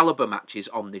 worldwide caliber matches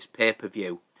on this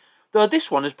pay-per-view, though this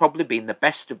one has probably been the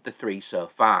best of the 3 so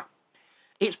far.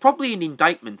 It's probably an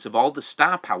indictment of all the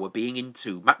star power being in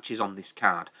 2 matches on this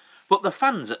card, but the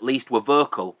fans at least were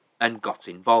vocal and got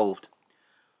involved.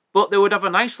 But they would have a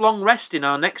nice long rest in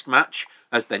our next match,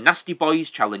 as the Nasty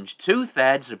Boys challenged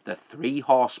 2/3 of the 3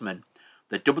 Horsemen,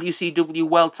 the WCW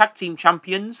World Tag Team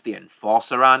Champions, the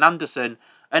Enforcer Arn Anderson,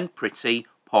 and Pretty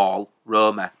Paul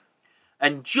Roma.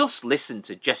 And just listen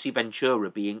to Jesse Ventura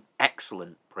being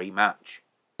excellent pre-match.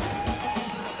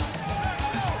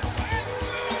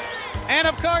 And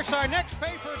of course, our next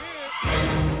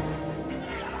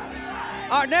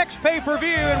pay-per-view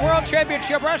in World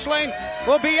Championship Wrestling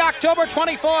will be October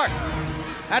 24th.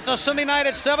 That's a Sunday night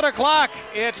at 7 o'clock.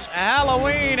 It's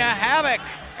Halloween Havoc.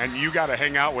 And you got to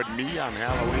hang out with me on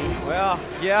Halloween? Well,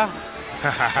 yeah.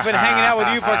 I've been hanging out with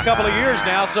you for a couple of years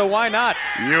now, so why not?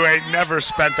 You ain't never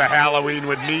spent a Halloween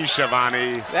with me,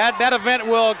 Shivani. That event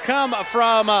will come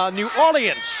from New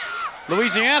Orleans,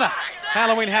 Louisiana.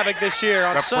 Halloween Havoc this year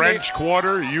on the Sunday. French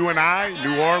Quarter, you and I,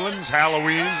 New Orleans,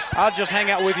 Halloween. I'll just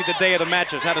hang out with you the day of the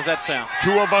matches. How does that sound?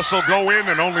 2 of us will go in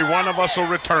and only 1 of us will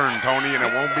return, Tony, and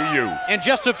it won't be you. In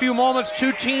just a few moments,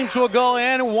 2 teams will go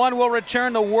in. 1 will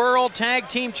return the World Tag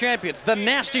Team Champions, the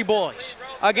Nasty Boys,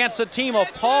 against a team of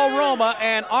Paul Roma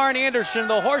and Arn Anderson,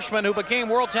 the Horsemen, who became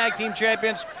World Tag Team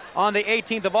Champions on the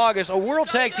 18th of August. A World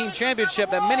Tag Team Championship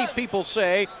that many people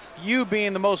say, you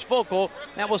being the most vocal,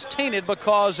 that was tainted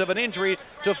because of an injury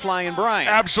to Flying Brian.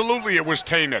 Absolutely, it was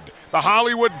tainted. The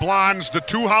Hollywood Blondes, the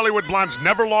 2 Hollywood Blondes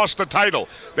never lost the title.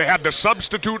 They had to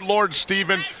substitute Lord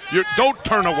Steven. You don't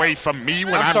turn away from me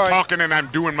when I'm talking and I'm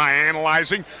doing my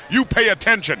analyzing. You pay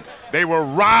attention. They were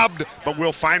robbed, but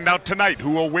we'll find out tonight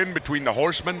who will win between the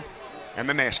Horsemen and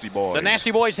the Nasty Boys. The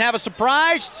Nasty Boys have a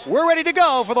surprise. We're ready to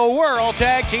go for the World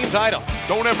Tag Team title.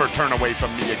 Don't ever turn away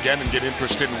from me again and get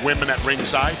interested in women at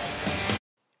ringside.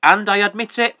 And I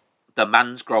admit it, the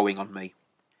man's growing on me.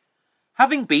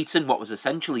 Having beaten what was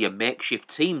essentially a makeshift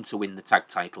team to win the tag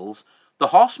titles, the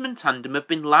Horseman tandem have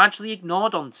been largely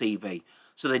ignored on TV,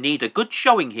 so they need a good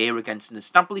showing here against an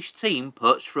established team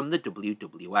poached from the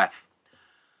WWF.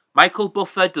 Michael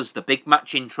Buffer does the big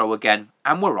match intro again,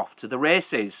 and we're off to the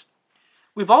races.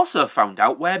 We've also found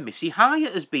out where Missy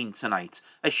Hyatt has been tonight,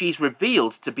 as she's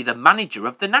revealed to be the manager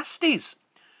of the Nasties.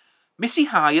 Missy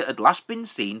Hyatt had last been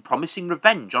seen promising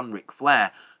revenge on Ric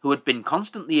Flair, who had been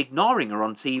constantly ignoring her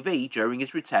on TV during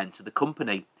his return to the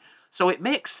company, so it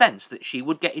makes sense that she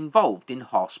would get involved in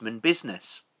Horseman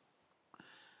business.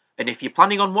 And if you're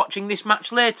planning on watching this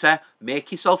match later,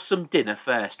 make yourself some dinner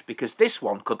first, because this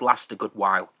one could last a good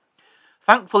while.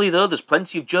 Thankfully though, there's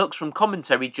plenty of jokes from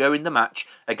commentary during the match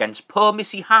against poor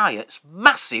Missy Hyatt's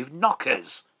massive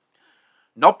knockers.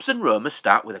 Knobbs and Roma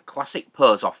start with a classic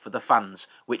pose-off for the fans,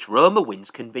 which Roma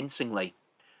wins convincingly.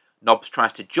 Knobbs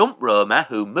tries to jump Roma,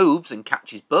 who moves and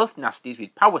catches both Nasties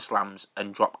with power slams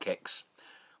and drop kicks.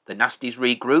 The Nasties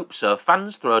regroup, so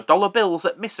fans throw dollar bills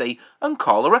at Missy and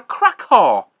call her a crack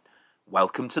whore.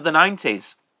 Welcome to the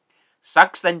 90s.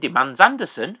 Sags then demands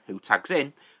Anderson, who tags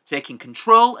in, taking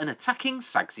control and attacking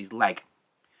Sags' leg.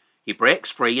 He breaks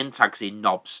free and tags in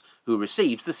Knobbs, who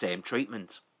receives the same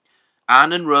treatment.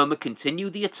 Arn and Roma continue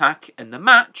the attack, and the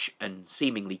match, and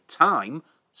seemingly time,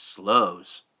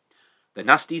 slows. The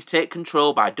Nasties take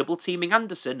control by double-teaming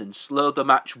Anderson and slow the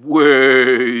match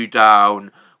way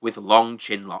down with long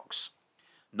chin locks.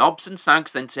 Knobbs and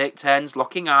Sags then take turns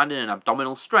locking Arn in an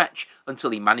abdominal stretch until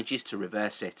he manages to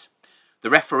reverse it. The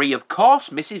referee, of course,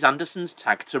 misses Anderson's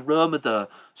tag to Roma though,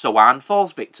 so Arn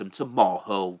falls victim to more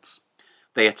holds.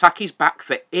 They attack his back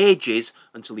for ages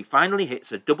until he finally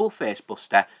hits a double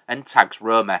facebuster and tags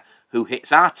Roma, who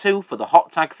hits R2 for the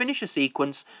hot tag finisher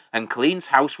sequence and cleans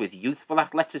house with youthful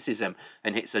athleticism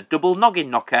and hits a double noggin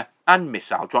knocker and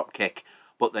missile dropkick,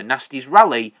 but the Nasties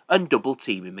rally and double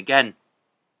team him again.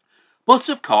 But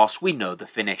of course we know the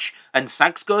finish, and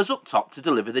Sags goes up top to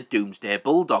deliver the Doomsday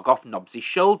Bulldog off Knobbs'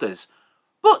 shoulders.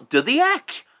 But do the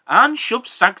heck! Arn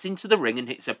shoves Sags into the ring and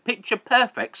hits a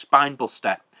picture-perfect spine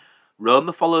buster.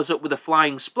 Roma follows up with a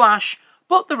flying splash,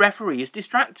 but the referee is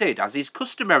distracted, as is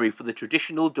customary for the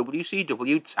traditional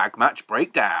WCW tag match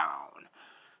breakdown.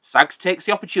 Sags takes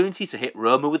the opportunity to hit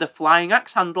Roma with a flying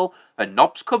axe handle, and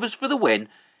Knobbs covers for the win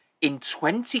in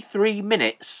 23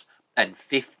 minutes and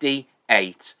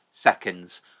 58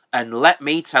 seconds. And let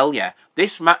me tell you,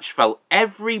 this match felt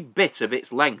every bit of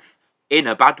its length, in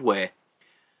a bad way.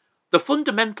 The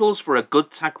fundamentals for a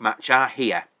good tag match are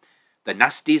here. The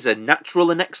Nasties are natural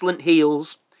and excellent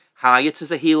heels, Hyatt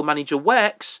as a heel manager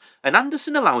works, and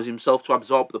Anderson allows himself to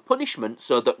absorb the punishment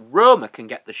so that Roma can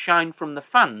get the shine from the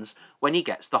fans when he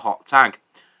gets the hot tag.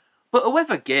 But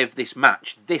whoever gave this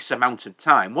match this amount of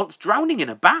time wants drowning in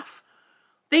a bath.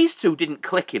 These two didn't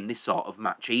click in this sort of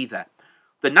match either.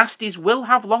 The Nasties will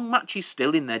have long matches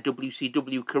still in their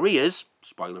WCW careers,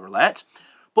 spoiler alert,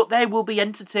 but there will be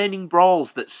entertaining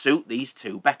brawls that suit these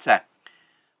two better.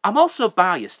 I'm also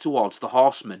biased towards the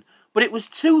Horsemen, but it was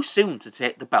too soon to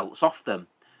take the belts off them.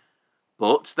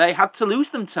 But they had to lose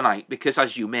them tonight because,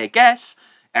 as you may guess,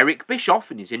 Eric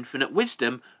Bischoff, in his infinite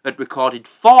wisdom, had recorded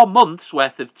 4 months'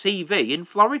 worth of TV in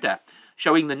Florida,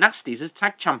 showing the Nasties as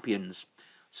tag champions,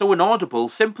 so an audible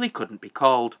simply couldn't be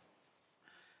called.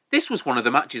 This was one of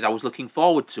the matches I was looking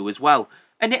forward to as well,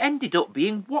 and it ended up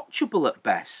being watchable at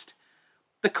best.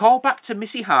 The callback to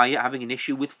Missy Hyatt having an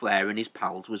issue with Flair and his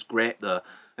pals was great though,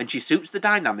 and she suits the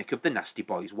dynamic of the Nasty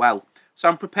Boys well, so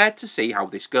I'm prepared to see how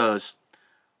this goes.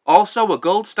 Also, a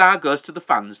gold star goes to the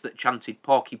fans that chanted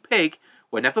Porky Pig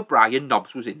whenever Brian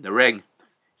Knobbs was in the ring.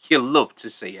 You'll love to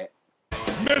see it.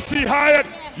 Missy Hyatt,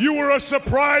 you were a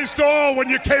surprise to all when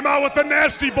you came out with the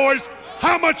Nasty Boys.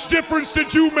 How much difference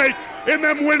did you make in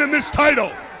them winning this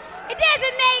title? It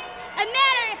doesn't make a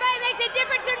matter if I make a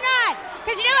difference or not.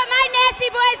 Because you know what? My Nasty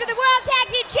Boys are the World Tag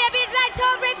Team Champions, and I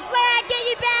told Ric Flair I'd get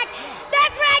you back.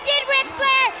 That's what I did, Ric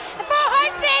Flair. And Four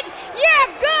Horsemen, you're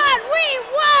good. We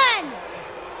won.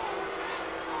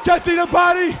 Jesse the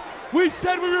Body, we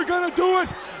said we were going to do it,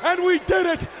 and we did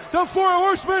it. The Four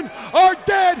Horsemen are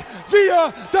dead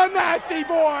via the Nasty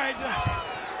Boys.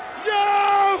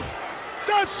 Yo,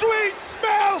 the sweet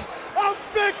smell of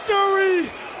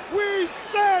victory. We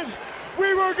said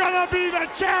we were going to be the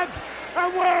champs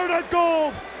and wear the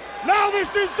gold. Now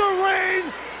this is the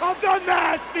reign of the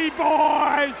Nasty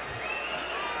Boys.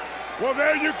 Well,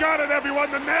 there you got it, everyone.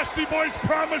 The Nasty Boys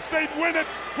promised they'd win it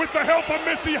with the help of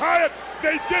Missy Hyatt.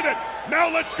 They did it.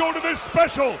 Now let's go to this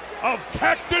special of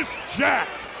Cactus Jack.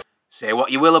 Say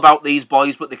what you will about these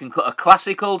boys, but they can cut a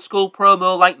classic old school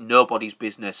promo like nobody's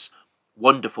business.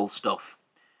 Wonderful stuff.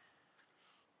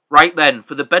 Right then,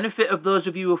 for the benefit of those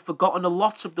of you who have forgotten a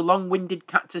lot of the long-winded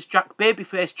Cactus Jack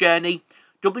babyface journey,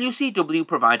 WCW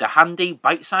provide a handy,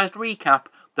 bite-sized recap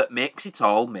that makes it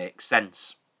all make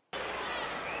sense.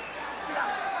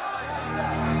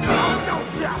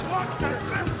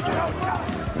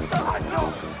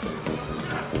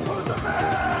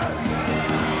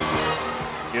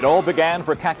 It all began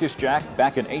for Cactus Jack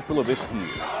back in April of this year.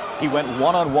 He went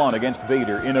one-on-one against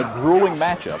Vader in a grueling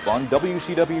matchup on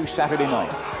WCW Saturday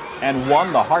night and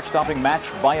won the heart-stopping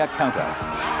match by a countout.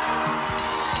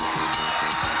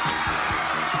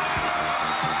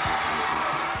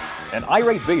 An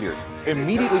irate Vader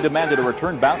immediately demanded a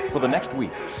return bout for the next week.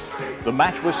 The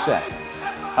match was set.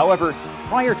 However,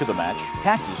 prior to the match,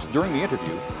 Cactus, during the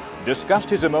interview, discussed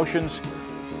his emotions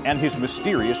and his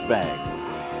mysterious bag.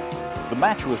 The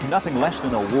match was nothing less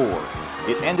than a war.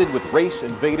 It ended with Race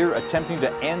and Vader attempting to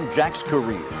end Jack's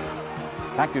career.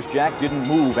 Cactus Jack didn't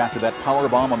move after that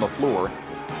powerbomb on the floor.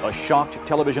 A shocked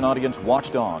television audience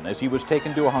watched on as he was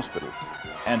taken to a hospital,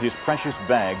 and his precious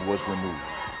bag was removed.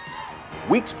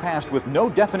 Weeks passed with no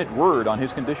definite word on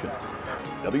his condition.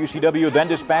 WCW then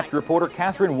dispatched reporter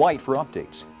Catherine White for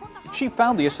updates. She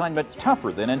found the assignment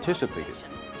tougher than anticipated.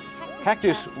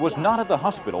 Cactus was not at the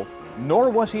hospital, nor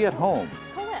was he at home.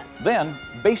 Then,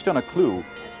 based on a clue,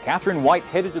 Catherine White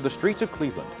headed to the streets of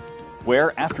Cleveland,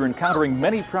 where, after encountering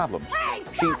many problems,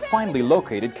 she finally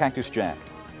located Cactus Jack.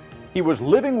 He was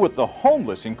living with the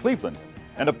homeless in Cleveland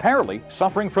and apparently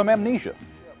suffering from amnesia.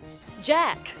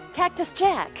 Jack, Cactus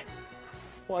Jack.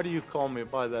 Why do you call me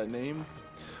by that name?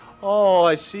 Oh,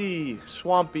 I see,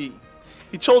 Swampy.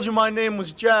 He told you my name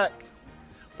was Jack,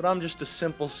 but I'm just a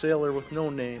simple sailor with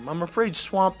no name. I'm afraid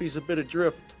Swampy's a bit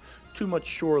adrift, too much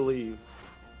shore leave.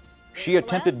 She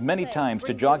attempted many times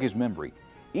to jog his memory,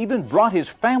 even brought his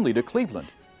family to Cleveland,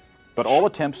 but all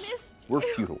attempts were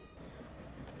futile.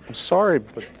 I'm sorry,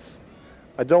 but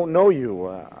I don't know you.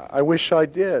 I wish I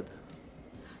did.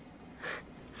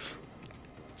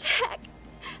 Jack,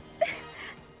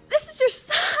 this is your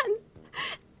son.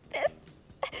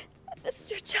 This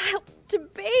is your child to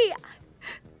be.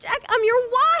 Jack, I'm your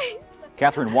wife.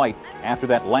 Catherine White, after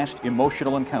that last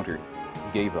emotional encounter,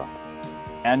 gave up.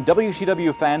 And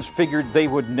WCW fans figured they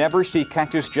would never see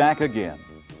Cactus Jack again.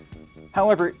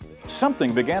 However,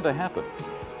 something began to happen.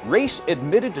 Race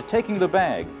admitted to taking the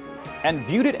bag and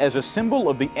viewed it as a symbol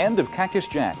of the end of Cactus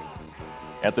Jack.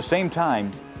 At the same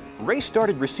time, Race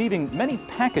started receiving many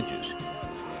packages.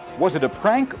 Was it a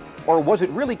prank or was it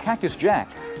really Cactus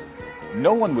Jack?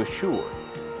 No one was sure.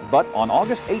 But on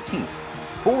August 18th,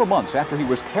 4 months after he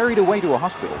was carried away to a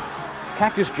hospital,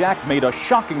 Cactus Jack made a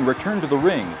shocking return to the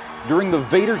ring during the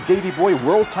Vader-Davey Boy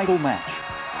World Title match.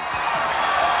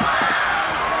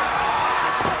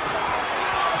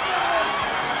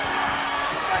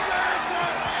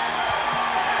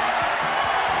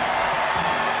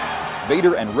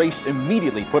 Vader and Race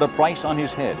immediately put a price on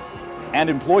his head and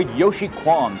employed Yoshi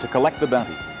Kwan to collect the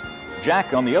bounty.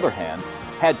 Jack, on the other hand,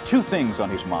 had two things on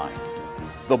his mind: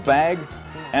 the bag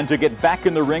and to get back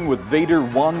in the ring with Vader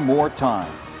one more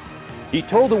time. He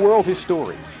told the world his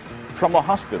story, from the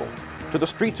hospital to the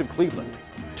streets of Cleveland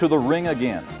to the ring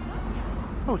again.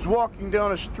 I was walking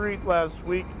down a street last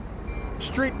week, a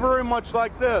street very much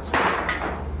like this.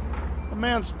 A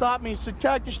man stopped me and said,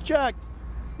 "Cactus Jack,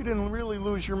 you didn't really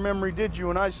lose your memory, did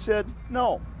you?" And I said,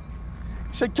 "No."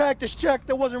 He said, "Cactus Jack,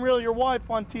 that wasn't really your wife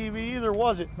on TV either,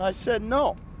 was it?" And I said,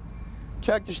 "No."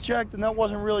 "Cactus Jack, then that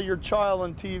wasn't really your child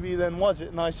on TV then, was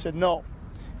it?" And I said, "No."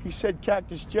 He said,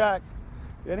 "Cactus Jack,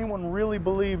 did anyone really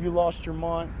believe you lost your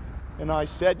mind?" And I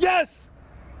said, "Yes!"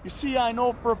 You see, I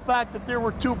know for a fact that there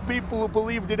were two people who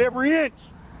believed it every inch.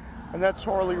 And that's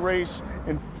Harley Race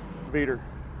and Vader.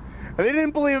 And they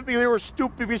didn't believe it because they were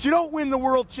stupid, because you don't win the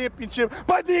world championship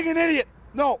by being an idiot.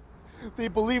 No, they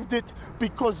believed it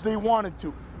because they wanted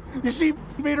to. You see,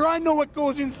 Vader, I know what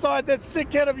goes inside that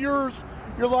sick head of yours.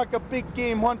 You're like a big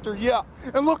game hunter, yeah.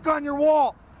 And look on your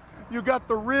wall. You got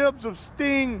the ribs of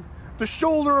Sting, the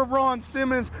shoulder of Ron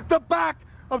Simmons, the back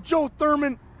of Joe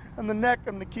Thurman, and the neck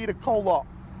of Nikita Koloff.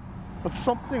 But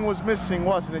something was missing,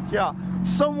 wasn't it? Yeah.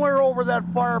 Somewhere over that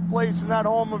fireplace in that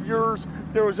home of yours,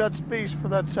 there was that space for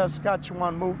that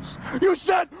Saskatchewan moose. You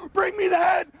said, "Bring me the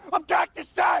head of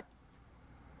Cactus Jack!"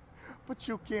 But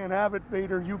you can't have it,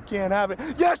 Vader. You can't have it.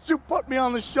 Yes, you put me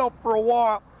on the shelf for a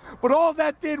while, but all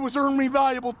that did was earn me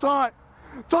valuable time.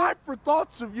 Time for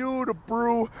thoughts of you to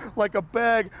brew like a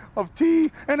bag of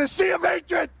tea and a sea of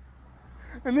hatred.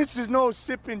 And this is no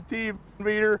sipping tea,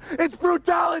 Vader. It's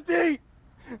brutality.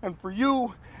 And for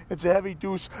you, it's a heavy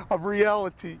dose of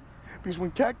reality. Because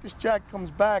when Cactus Jack comes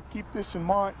back, keep this in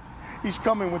mind, he's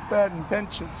coming with bad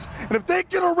intentions. And if they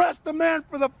can arrest a man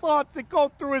for the thoughts that go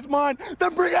through his mind,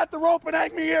 then bring out the rope and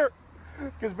hang me here.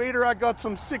 Because, Vader, I got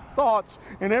some sick thoughts,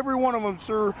 and every one of them,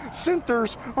 sir,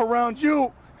 centers around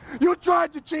you. You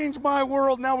tried to change my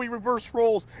world, now we reverse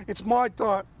roles. It's my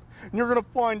time. and you're going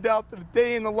to find out that a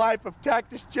day in the life of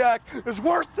Cactus Jack is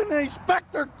worse than any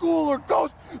specter, ghoul, or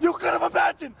ghost you could have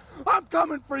imagined. I'm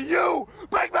coming for you.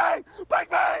 Bang, bang, bang,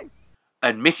 bang.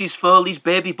 And Mrs. Foley's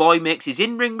baby boy makes his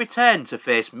in-ring return to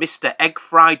face Mr.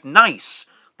 Egg-Fried Nice,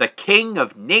 the king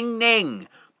of Ning Ning,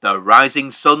 the rising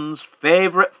sun's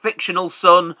favourite fictional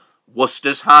son,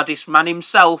 Worcester's hardest man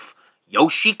himself,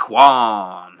 Yoshi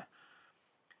Kwan.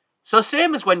 So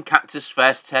same as when Cactus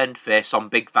first turned face on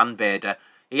Big Van Vader,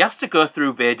 he has to go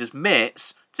through Vader's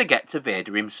mates to get to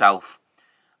Vader himself.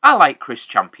 I like Chris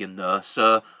Champion though,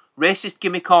 so racist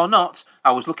gimmick or not,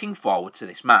 I was looking forward to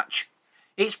this match.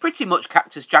 It's pretty much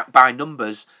Cactus Jack by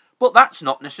numbers, but that's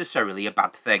not necessarily a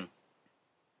bad thing.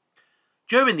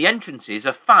 During the entrances,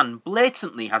 a fan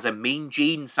blatantly has a Mean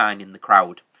Gene sign in the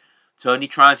crowd. Tony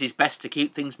tries his best to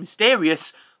keep things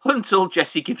mysterious until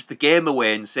Jesse gives the game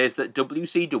away and says that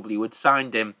WCW had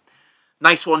signed him.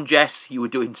 Nice one, Jess, you were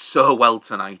doing so well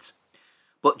tonight.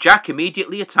 But Jack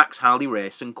immediately attacks Harley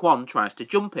Race and Quan tries to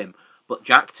jump him, but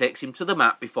Jack takes him to the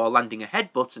mat before landing a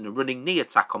headbutt and a running knee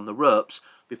attack on the ropes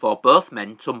before both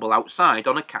men tumble outside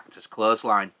on a Cactus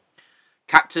clothesline.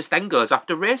 Cactus then goes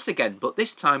after Race again, but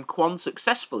this time Quan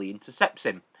successfully intercepts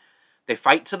him. They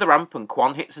fight to the ramp and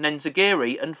Quan hits an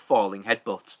enziguri and falling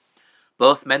headbutt.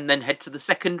 Both men then head to the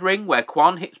second ring where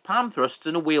Quan hits palm thrusts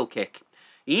and a wheel kick.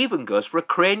 He even goes for a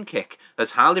crane kick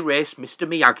as Harley Race Mr.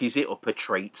 Miyagi's it up a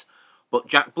treat. But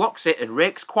Jack blocks it and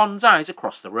rakes Quan's eyes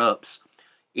across the ropes.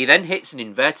 He then hits an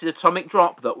inverted atomic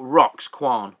drop that rocks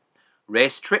Quan.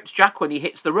 Race trips Jack when he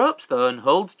hits the ropes though and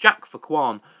holds Jack for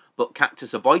Quan, but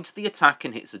Cactus avoids the attack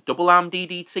and hits a double-arm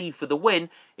DDT for the win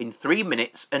in 3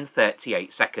 minutes and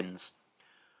 38 seconds.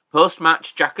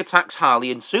 Post-match, Jack attacks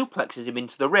Harley and suplexes him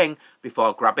into the ring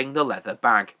before grabbing the leather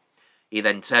bag. He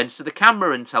then turns to the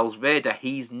camera and tells Vader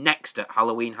he's next at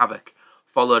Halloween Havoc,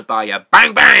 followed by a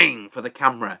bang bang for the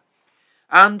camera.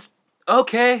 And,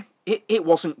 okay, it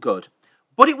wasn't good,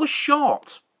 but it was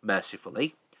short,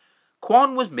 mercifully.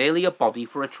 Quan was merely a body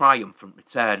for a triumphant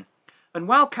return, and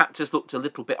while Cactus looked a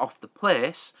little bit off the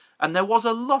place, and there was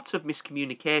a lot of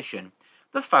miscommunication,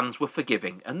 the fans were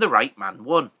forgiving and the right man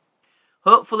won.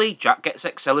 Hopefully, Jack gets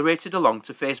accelerated along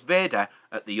to face Vader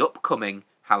at the upcoming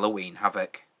Halloween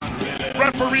Havoc.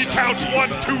 Referee counts 1,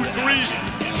 2, 3.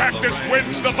 Cactus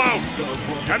wins the bout,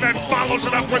 and then follows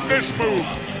it up with this move.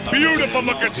 Beautiful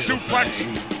looking suplex,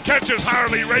 catches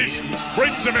Harley Race,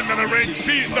 brings him into the ring,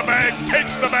 sees the bag,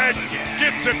 takes the bag,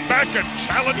 gets it back, and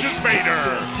challenges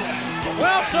Vader.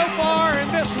 Well, so far in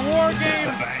this War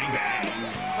Games,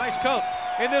 nice coat.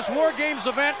 In this War Games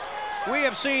event, we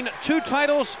have seen 2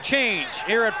 titles change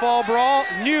here at Fall Brawl.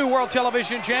 New World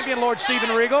Television Champion, Lord Steven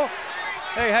Regal.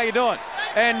 Hey, how you doing?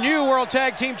 And new World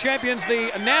Tag Team Champions,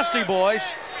 the Nasty Boys.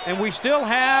 And we still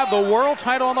have the world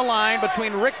title on the line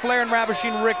between Ric Flair and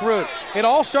Ravishing Rick Rude. It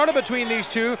all started between these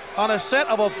two on a set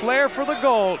of a Flair for the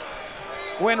Gold.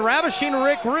 When Ravishing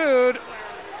Rick Rude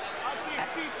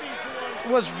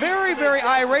was very, very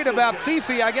irate about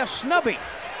Fifi, I guess, snubbing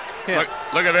him.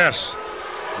 Look at this.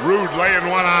 Rude laying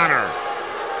one on her.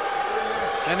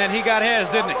 And then he got his,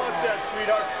 didn't he? That,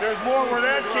 sweetheart. There's more where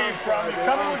that came from. You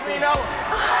coming with me now?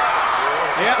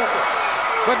 Yeah.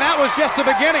 But that was just the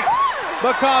beginning.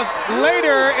 Because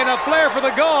later in a Flair for the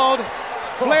Gold,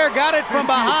 Flair got it from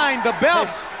behind the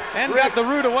belts and got the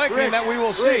Rude Awakening that we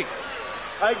will see.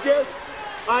 I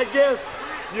guess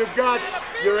you got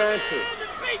your answer.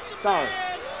 Sorry.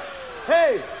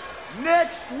 Hey,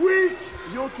 next week.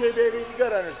 You okay, baby? You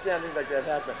gotta understand things like that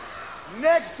happen.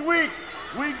 Next week,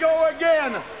 we go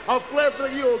again. A Flair for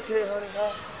the... You okay, honey?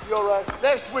 Huh? You all right?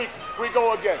 Next week, we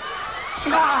go again.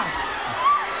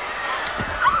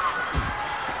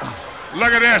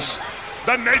 Look at this.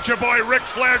 The Nature Boy Ric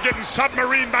Flair getting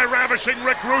submarined by Ravishing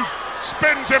Rick Rude.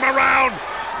 Spins him around.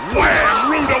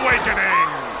 Wham! Rude Awakening.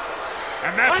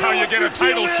 And that's how you get a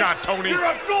title shot, Tony. You're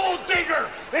a gold digger,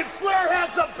 and Flair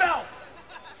has the belt.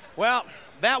 Well,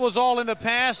 that was all in the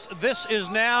past. This is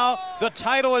now. The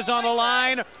title is on the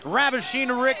line. Ravishing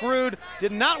Rick Rude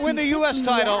did not win the U.S.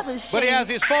 title, but he has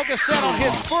his focus set on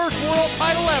his first world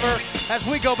title ever as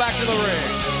we go back to the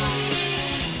ring.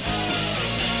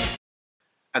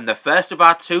 And the first of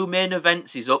our 2 main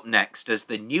events is up next as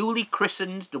the newly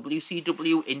christened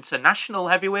WCW International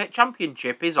Heavyweight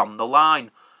Championship is on the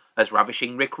line, as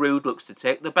Ravishing Rick Rude looks to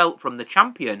take the belt from the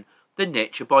champion, the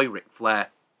Nature Boy Ric Flair.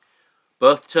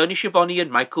 Both Tony Schiavone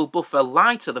and Michael Buffer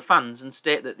lie to the fans and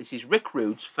state that this is Rick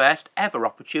Rude's first ever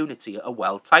opportunity at a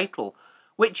world title,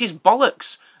 which is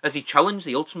bollocks, as he challenged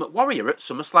the Ultimate Warrior at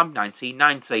SummerSlam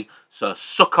 1990, so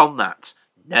suck on that.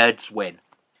 Nerds win.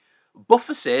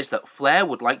 Buffer says that Flair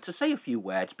would like to say a few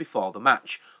words before the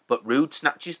match, but Rude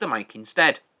snatches the mic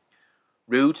instead.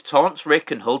 Rude taunts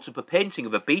Rick and holds up a painting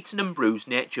of a beaten and bruised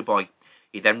Nature Boy.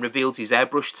 He then reveals his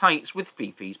airbrushed tights with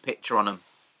Fifi's picture on them.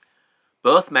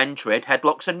 Both men trade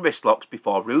headlocks and wristlocks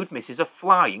before Rude misses a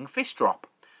flying fist drop.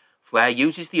 Flair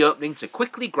uses the opening to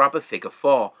quickly grab a figure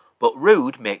 4, but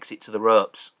Rude makes it to the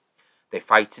ropes. They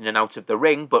fight in and out of the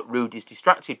ring, but Rude is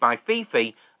distracted by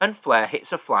Fifi and Flair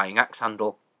hits a flying axe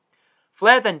handle.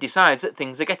 Flair then decides that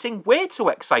things are getting way too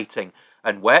exciting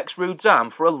and works Rude's arm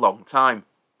for a long time.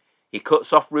 He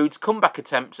cuts off Rude's comeback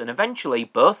attempts and eventually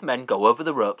both men go over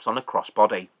the ropes on a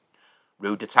crossbody.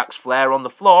 Rude attacks Flair on the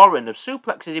floor and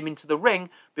suplexes him into the ring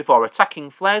before attacking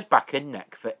Flair's back and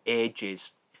neck for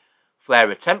ages.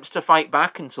 Flair attempts to fight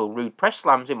back until Rude press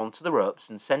slams him onto the ropes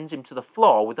and sends him to the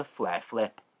floor with a Flair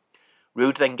flip.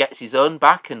 Rude then gets his own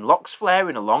back and locks Flair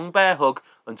in a long bear hug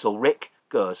until Rick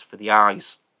goes for the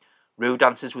eyes. Rude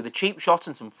answers with a cheap shot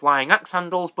and some flying axe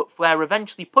handles, but Flair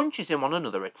eventually punches him on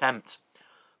another attempt.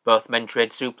 Both men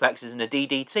trade suplexes and a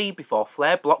DDT before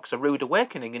Flair blocks a Rude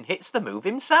awakening and hits the move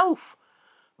himself.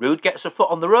 Rude gets a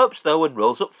foot on the ropes though and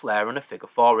rolls up Flair on a figure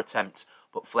 4 attempt,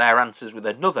 but Flair answers with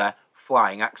another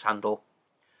flying axe handle.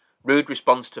 Rude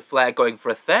responds to Flair going for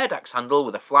a third axe handle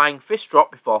with a flying fist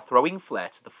drop before throwing Flair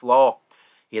to the floor.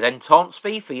 He then taunts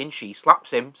Fifi and she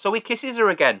slaps him, so he kisses her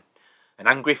again. An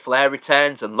angry Flair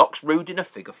returns and locks Rude in a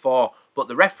figure 4, but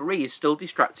the referee is still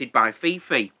distracted by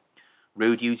Fifi.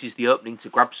 Rude uses the opening to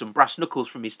grab some brass knuckles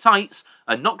from his tights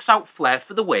and knocks out Flair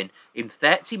for the win in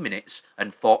 30 minutes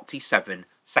and 47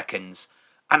 seconds.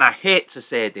 And I hate to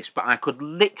say this, but I could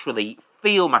literally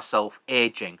feel myself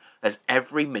aging as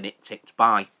every minute ticked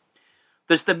by.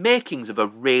 There's the makings of a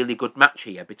really good match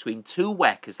here between two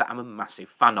workers that I'm a massive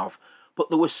fan of, but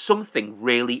there was something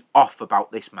really off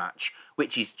about this match,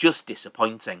 which is just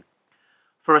disappointing.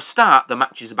 For a start, the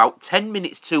match is about 10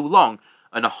 minutes too long,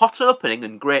 and a hot opening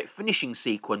and great finishing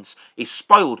sequence is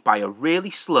spoiled by a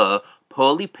really slow,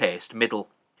 poorly paced middle.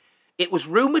 It was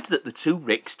rumoured that the two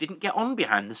Ricks didn't get on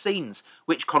behind the scenes,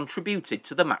 which contributed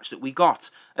to the match that we got,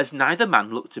 as neither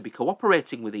man looked to be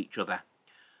cooperating with each other.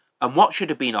 And what should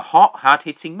have been a hot,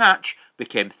 hard-hitting match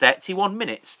became 31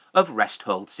 minutes of Rest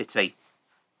Hold City.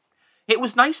 It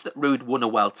was nice that Rude won a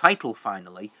world title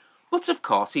finally, but of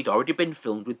course he'd already been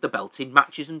filmed with the belt in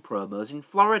matches and promos in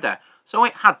Florida, so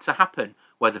it had to happen,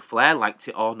 whether Flair liked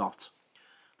it or not.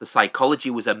 The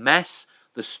psychology was a mess,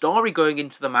 the story going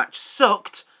into the match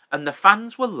sucked, and the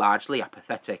fans were largely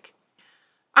apathetic.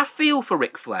 I feel for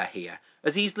Ric Flair here,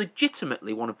 as he's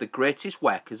legitimately one of the greatest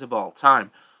workers of all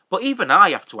time, but even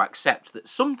I have to accept that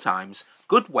sometimes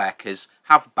good workers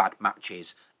have bad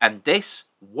matches, and this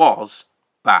was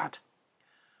bad.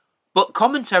 But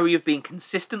commentary have been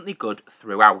consistently good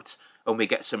throughout, and we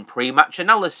get some pre-match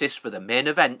analysis for the main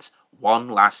event one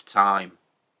last time.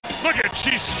 Look at,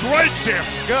 she strikes him.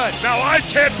 Good. Now I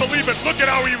can't believe it. Look at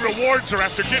how he rewards her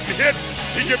after getting hit.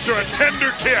 He gives her a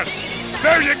tender kiss.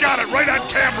 There you got it, right on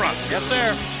camera. Yes,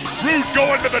 sir. Rude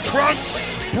going to the trunks.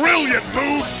 Brilliant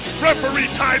move. Referee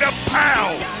tied up.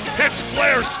 Pow! Hits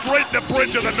Flair straight in the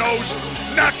bridge of the nose.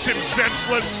 Knocks him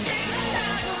senseless.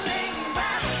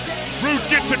 Rude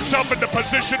gets himself into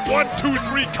position, 1, 2,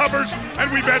 3 covers,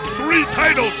 and we've had 3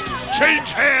 titles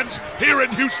change hands here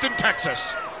in Houston,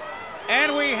 Texas.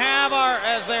 And we have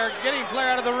as they're getting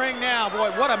Flair out of the ring now. Boy,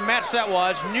 what a match that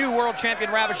was. New world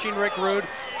champion Ravishing Rick Rude.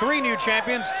 3 new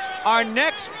champions. Our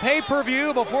next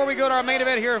pay-per-view before we go to our main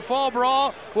event here at Fall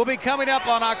Brawl will be coming up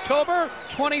on October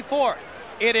 24th.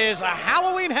 It is a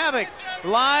Halloween Havoc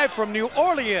live from New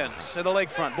Orleans in the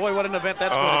lakefront. Boy, what an event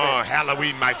that's going to be. Oh,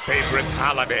 Halloween, my favorite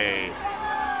holiday.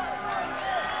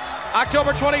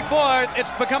 October 24th, it's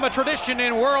become a tradition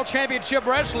in World Championship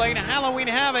Wrestling, Halloween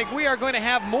Havoc. We are going to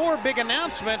have more big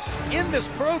announcements in this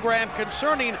program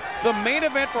concerning the main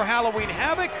event for Halloween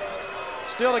Havoc.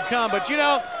 Still to come, but you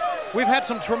know, we've had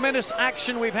some tremendous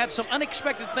action. We've had some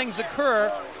unexpected things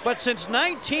occur. But since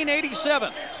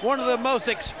 1987, one of the most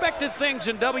expected things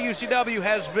in WCW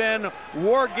has been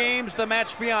War Games, the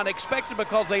match beyond. Expected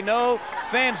because they know,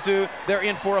 fans do, they're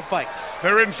in for a fight.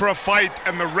 They're in for a fight,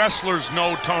 and the wrestlers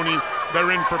know, Tony, they're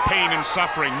in for pain and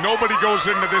suffering. Nobody goes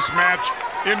into this match,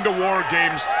 into War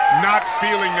Games, not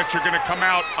feeling that you're going to come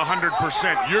out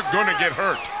 100%. You're going to get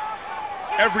hurt.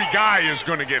 Every guy is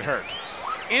going to get hurt.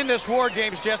 In this War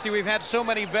Games, Jesse, we've had so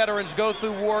many veterans go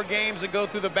through War Games and go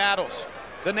through the battles.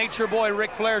 The Nature Boy,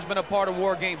 Ric Flair, has been a part of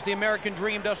War Games. The American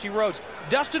Dream, Dusty Rhodes.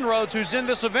 Dustin Rhodes, who's in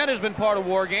this event, has been part of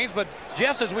War Games. But,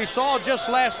 Jess, as we saw just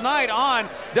last night on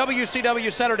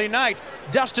WCW Saturday Night,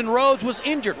 Dustin Rhodes was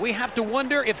injured. We have to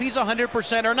wonder if he's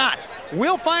 100% or not.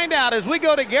 We'll find out as we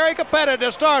go to Gary Capetta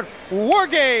to start War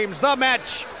Games, the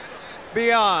match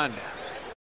beyond.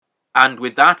 And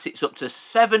with that, it's up to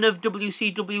 7 of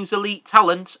WCW's elite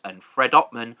talent and Fred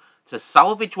Ottman to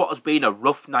salvage what has been a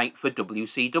rough night for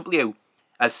WCW,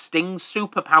 as Sting's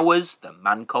superpowers, the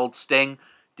man called Sting,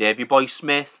 Davey Boy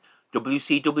Smith,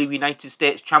 WCW United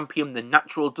States Champion the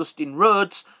Natural Dustin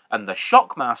Rhodes, and the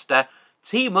Shockmaster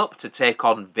team up to take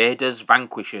on Vader's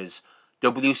vanquishers,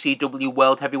 WCW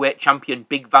World Heavyweight Champion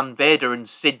Big Van Vader and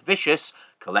Sid Vicious,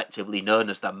 collectively known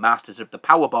as the Masters of the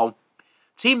Powerbomb,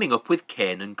 teaming up with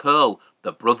Kane and Cole,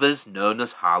 the brothers known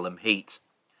as Harlem Heat.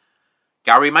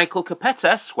 Gary Michael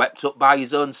Capetta, swept up by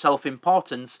his own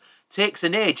self-importance, takes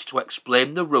an age to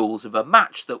explain the rules of a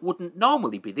match that wouldn't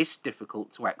normally be this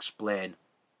difficult to explain.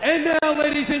 And now,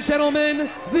 ladies and gentlemen,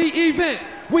 the event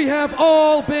we have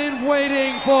all been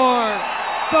waiting for.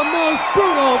 The most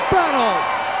brutal battle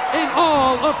in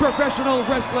all of professional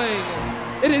wrestling.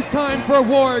 It is time for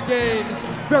War Games.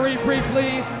 Very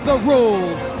briefly, the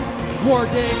rules. War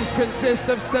Games consist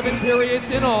of 7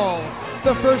 periods in all.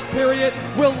 The first period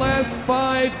will last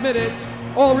 5 minutes.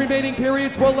 All remaining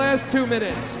periods will last 2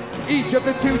 minutes. Each of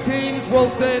the 2 teams will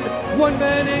send 1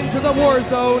 man into the war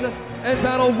zone and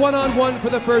battle one-on-one for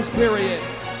the first period.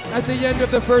 At the end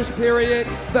of the first period,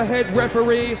 the head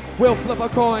referee will flip a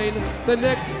coin. The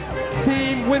next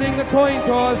team winning the coin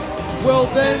toss will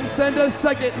then send a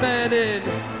second man in,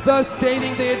 thus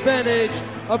gaining the advantage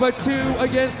of a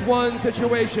 2-against-1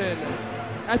 situation.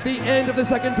 At the end of the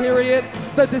second period,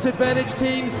 the disadvantaged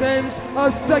team sends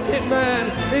a second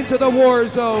man into the war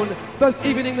zone, thus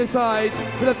evening the sides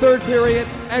for the third period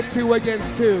at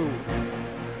 2-against-2.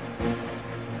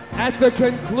 At the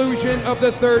conclusion of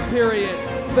the third period,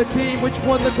 the team which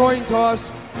won the coin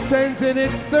toss sends in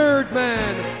its third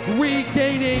man,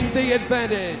 regaining the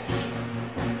advantage.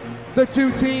 The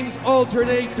 2 teams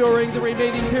alternate during the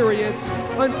remaining periods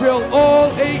until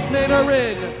all 8 men are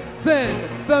in.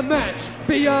 Then the match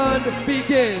beyond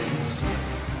begins.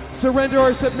 Surrender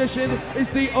or submission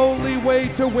is the only way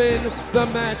to win the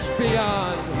match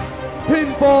beyond.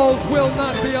 Pinfalls will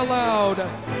not be allowed.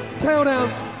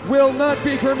 Countouts will not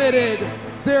be permitted.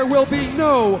 There will be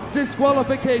no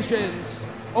disqualifications.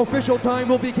 Official time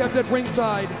will be kept at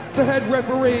ringside. The head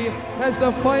referee has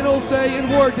the final say in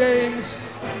War Games.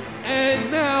 And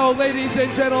now, ladies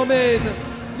and gentlemen,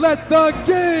 let the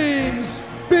games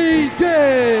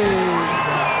begin!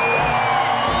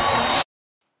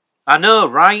 I know,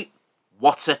 right?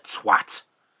 What a twat.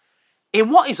 In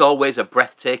what is always a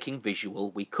breathtaking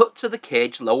visual, we cut to the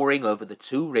cage lowering over the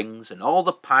 2 rings and all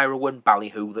the pyro and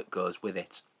ballyhoo that goes with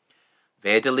it.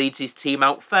 Vader leads his team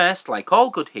out first, like all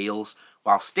good heels,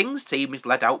 while Sting's team is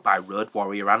led out by Road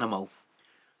Warrior Animal.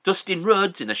 Dustin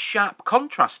Rhodes, in a sharp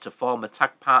contrast to former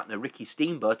tag partner Ricky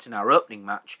Steamboat in our opening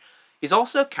match, is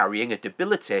also carrying a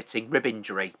debilitating rib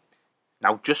injury.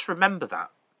 Now just remember that.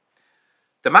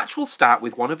 The match will start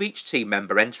with one of each team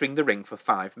member entering the ring for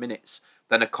 5 minutes,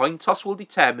 then a coin toss will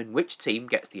determine which team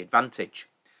gets the advantage.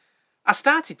 I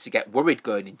started to get worried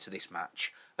going into this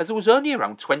match, as there was only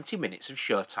around 20 minutes of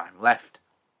showtime left.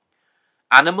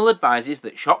 Animal advises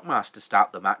that Shockmaster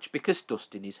start the match because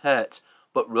Dustin is hurt,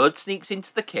 but Rhodes sneaks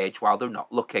into the cage while they're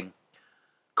not looking.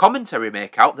 Commentary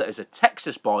make out that as a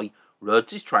Texas boy,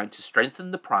 Rhodes is trying to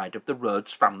strengthen the pride of the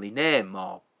Rhodes family name,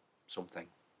 or something.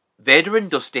 Vader and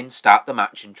Dustin start the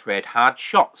match and trade hard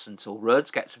shots until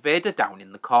Rhodes gets Vader down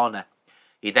in the corner.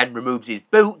 He then removes his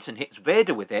boots and hits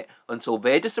Vader with it until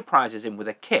Vader surprises him with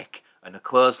a kick and a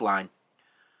clothesline.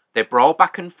 They brawl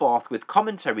back and forth with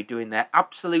commentary doing their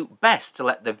absolute best to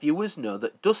let the viewers know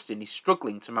that Dustin is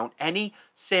struggling to mount any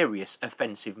serious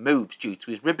offensive moves due to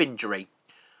his rib injury.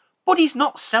 But he's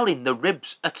not selling the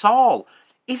ribs at all.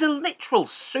 He's a literal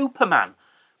Superman.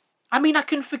 I mean, I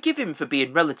can forgive him for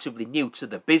being relatively new to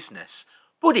the business,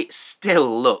 but it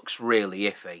still looks really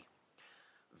iffy.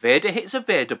 Vader hits a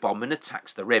Vader bomb and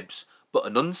attacks the ribs, but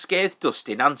an unscathed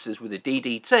Dustin answers with a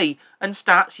DDT and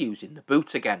starts using the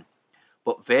boot again.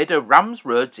 But Vader rams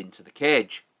Rhodes into the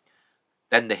cage.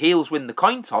 Then the heels win the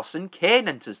coin toss and Kane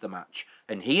enters the match,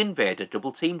 and he and Vader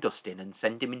double team Dustin and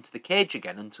send him into the cage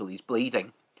again until he's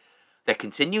bleeding. They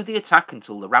continue the attack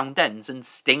until the round ends and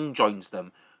Sting joins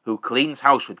them, who cleans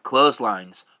house with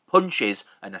clotheslines, punches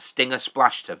and a stinger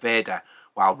splash to Vader,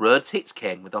 while Rhodes hits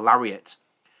Kane with a lariat.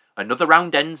 Another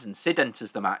round ends and Sid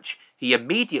enters the match. He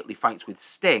immediately fights with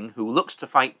Sting, who looks to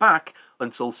fight back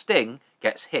until Sting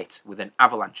gets hit with an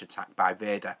avalanche attack by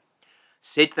Vader.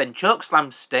 Sid then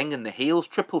chokeslams Sting and the heels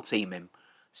triple team him.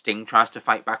 Sting tries to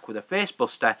fight back with a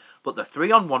facebuster, but the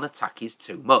 3-on-1 attack is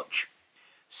too much.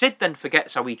 Sid then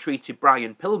forgets how he treated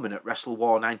Brian Pillman at Wrestle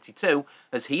War 92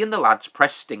 as he and the lads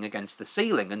press Sting against the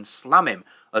ceiling and slam him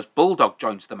as Bulldog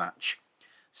joins the match.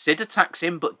 Sid attacks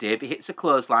him, but Davey hits a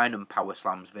clothesline and power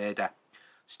slams Vader.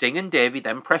 Sting and Davey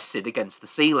then press Sid against the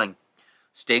ceiling.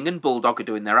 Sting and Bulldog are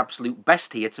doing their absolute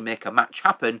best here to make a match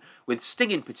happen, with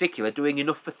Sting in particular doing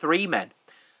enough for 3 men.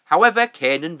 However,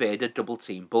 Kane and Vader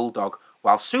double-team Bulldog,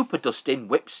 while Super Dustin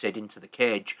whips Sid into the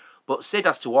cage, but Sid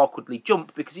has to awkwardly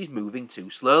jump because he's moving too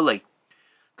slowly.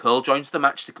 Cole joins the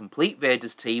match to complete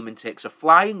Vader's team and takes a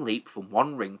flying leap from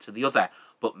one ring to the other,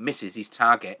 but misses his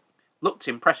target. Looked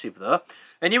impressive though,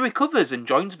 and he recovers and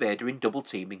joins Vader in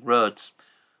double-teaming Rhodes.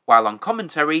 While on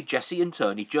commentary, Jesse and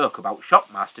Tony joke about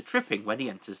Shockmaster tripping when he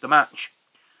enters the match.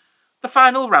 The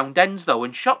final round ends though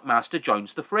and Shockmaster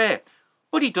joins the fray,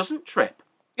 but he doesn't trip.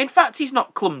 In fact, he's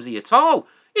not clumsy at all.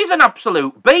 He's an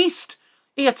absolute beast.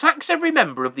 He attacks every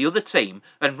member of the other team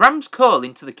and rams Cole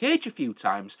into the cage a few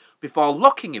times before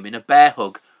locking him in a bear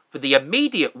hug for the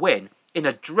immediate win in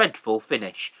a dreadful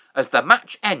finish, as the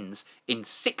match ends in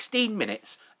 16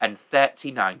 minutes and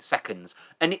 39 seconds,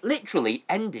 and it literally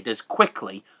ended as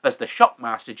quickly as the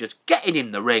Shockmaster just getting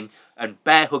in the ring and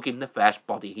bear hugging the first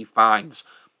body he finds.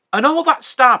 And all that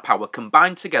star power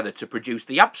combined together to produce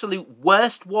the absolute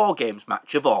worst War Games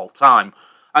match of all time.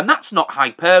 And that's not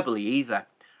hyperbole either.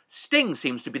 Sting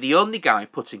seems to be the only guy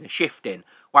putting a shift in,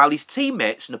 while his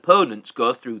teammates and opponents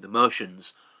go through the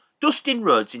motions. Dustin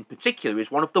Rhodes in particular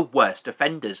is one of the worst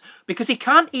offenders, because he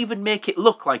can't even make it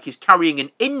look like he's carrying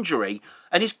an injury,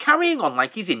 and is carrying on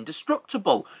like he's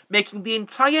indestructible, making the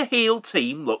entire heel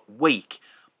team look weak.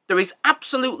 There is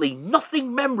absolutely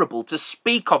nothing memorable to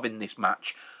speak of in this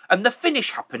match, and the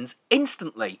finish happens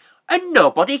instantly, and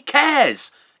nobody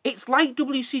cares. It's like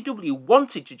WCW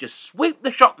wanted to just sweep the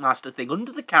Shockmaster thing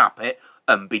under the carpet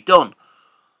and be done.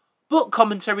 But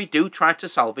commentary do try to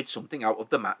salvage something out of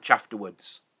the match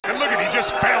afterwards. And look at, he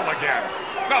just fell again.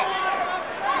 No.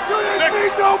 You didn't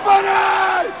beat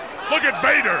nobody! Look at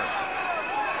Vader.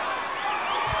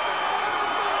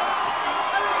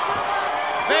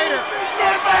 Vader!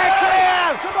 Get back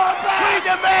here! Come on back! We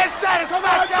demand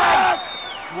satisfaction!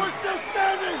 We're still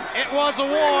standing! It was a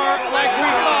war like we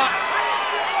thought.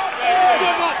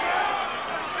 Give up!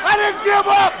 I didn't give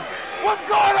up! What's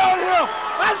going on here?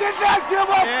 I did not give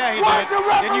up! Yeah, he Where's did. the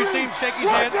referee? Didn't you see him shake his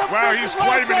head? Well, he's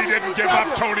claiming he didn't give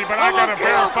up, Tony, but I gotta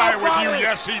verify with you,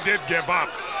 yes, he did give up.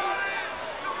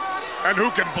 And who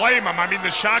can blame him? I mean,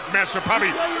 the Shockmaster,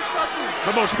 probably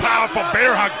the most powerful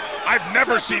bear hug. I've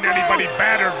never seen anybody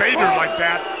batter Vader like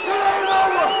that. It ain't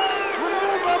over!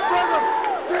 Remove my brother!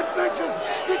 Sid Vicious,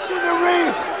 get you in the ring!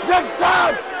 Next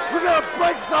time, we're gonna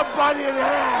break somebody in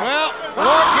half! Well,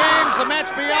 War Games, the match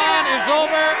beyond is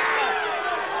over.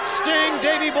 Sting,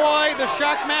 Davey Boy, the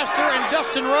Shockmaster, and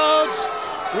Dustin Rhodes.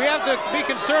 We have to be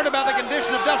concerned about the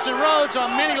condition of Dustin Rhodes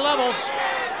on many levels.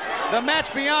 The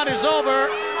match beyond is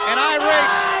over, and I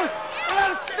rate...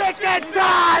 I'm sick and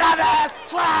tired of this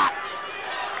crap!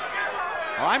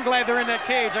 Well, I'm glad they're in that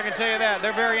cage, I can tell you that.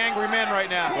 They're very angry men right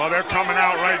now. Well, they're coming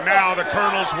out right now. The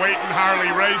Colonel's waiting,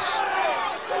 Harley Race.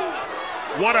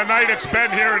 What a night it's been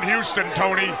here in Houston,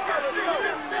 Tony.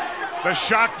 The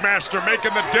Shockmaster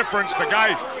making the difference. The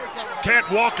guy can't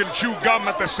walk and chew gum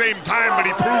at the same time, but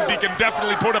he proved he can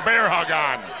definitely put a bear hug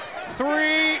on.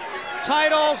 3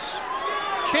 titles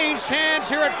changed hands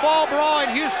here at Fall Brawl in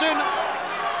Houston.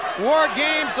 War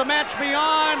Games, the match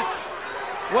beyond,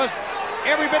 was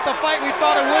every bit the fight we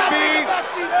thought it would be.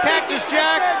 Cactus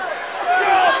Jack.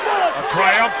 A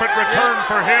triumphant return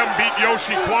for him. Beat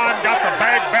Yoshi Kwan, got the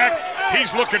bag back.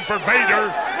 He's looking for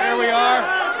Vader. There we are,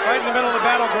 right in the middle of the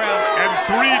battleground. And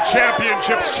 3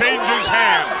 championships change his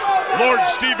hand. Lord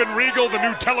Steven Regal, the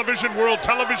new World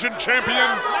Television Champion.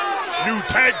 New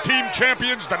tag team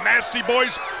champions, the Nasty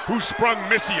Boys, who sprung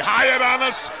Missy Hyatt on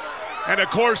us. And of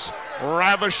course,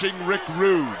 ravishing Rick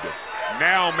Rude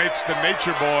now makes the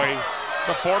Nature Boy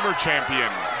the former champion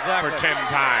for 10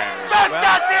 times. That's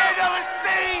not the end of it,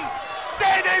 Steve!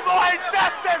 Davey Boy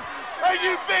Dustin! And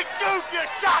you big goof, you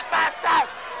Shockmaster!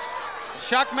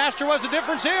 Shockmaster was the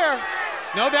difference here.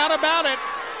 No doubt about it.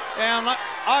 And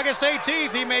August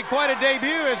 18th, he made quite a debut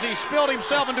as he spilled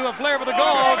himself into a flare for the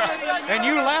gold. And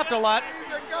you laughed a lot.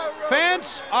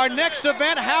 Fans, our next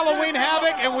event, Halloween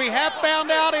Havoc, and we have found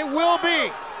out it will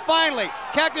be, finally,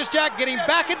 Cactus Jack getting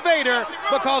back at Vader,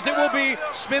 because it will be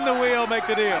spin the wheel, make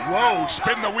the deal. Whoa,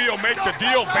 spin the wheel, make the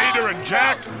deal, Vader and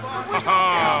Jack.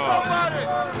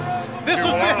 This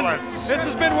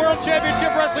has been World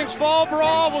Championship Wrestling's Fall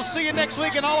Brawl. We'll see you next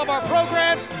week in all of our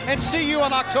programs, and see you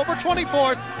on October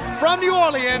 24th from New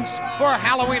Orleans for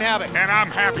Halloween Havoc. And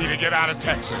I'm happy to get out of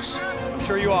Texas. I'm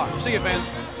sure you are. See you, fans.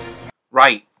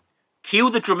 Right, cue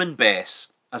the drum and bass,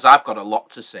 as I've got a lot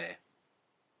to say.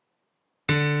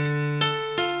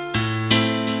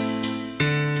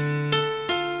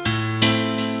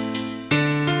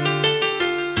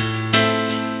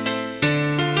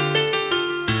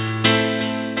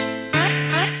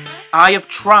 I have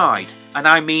tried, and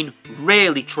I mean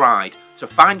really tried, to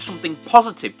find something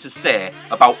positive to say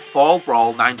about Fall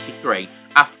Brawl 93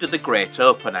 after the great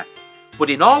opener. But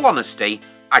in all honesty,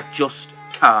 I just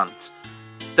can't.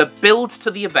 The build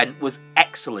to the event was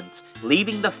excellent,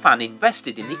 leaving the fan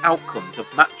invested in the outcomes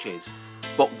of matches.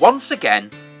 But once again,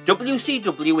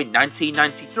 WCW in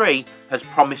 1993 has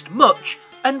promised much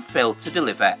and failed to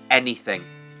deliver anything.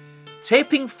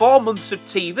 Taping 4 months of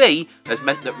TV has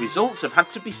meant that results have had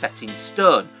to be set in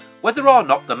stone, whether or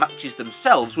not the matches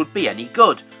themselves would be any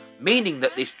good, meaning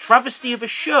that this travesty of a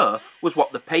show was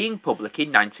what the paying public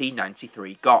in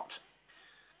 1993 got.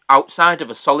 Outside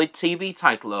of a solid TV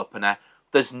title opener,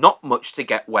 there's not much to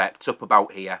get worked up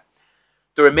about here.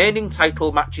 The remaining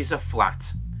title matches are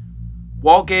flat.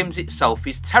 War Games itself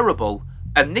is terrible,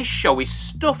 and this show is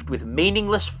stuffed with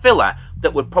meaningless filler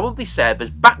that would probably serve as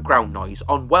background noise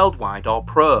on Worldwide or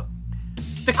Pro.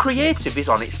 The creative is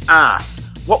on its arse,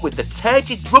 what with the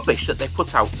turgid rubbish that they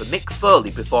put out for Mick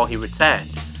Foley before he returned,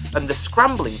 and the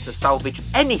scrambling to salvage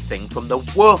anything from the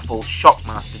woeful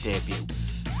Shockmaster debut.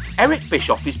 Eric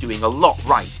Bischoff is doing a lot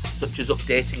right, such as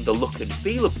updating the look and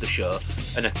feel of the show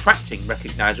and attracting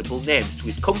recognisable names to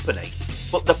his company,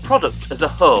 but the product as a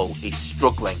whole is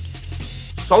struggling.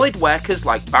 Solid workers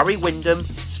like Barry Windham,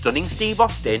 Stunning Steve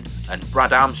Austin and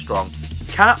Brad Armstrong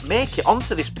can't make it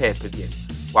onto this pay-per-view,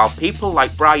 while people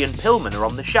like Brian Pillman are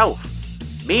on the shelf.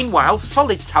 Meanwhile,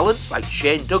 solid talents like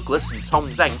Shane Douglas and Tom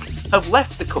Zenk have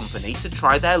left the company to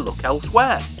try their luck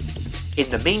elsewhere. In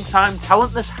the meantime,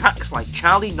 talentless hacks like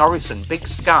Charlie Norris and Big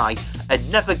Sky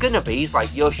and never gonna be's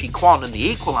like Yoshi Kwan and the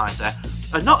Equalizer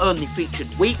are not only featured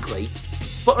weekly,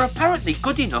 but are apparently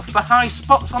good enough for high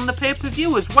spots on the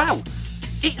pay-per-view as well.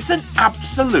 It's an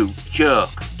absolute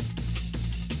joke.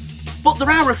 But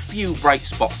there are a few bright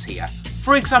spots here.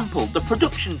 For example, the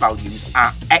production values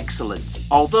are excellent,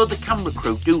 although the camera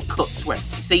crew do cut to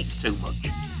empty seats too much.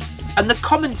 And the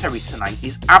commentary tonight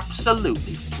is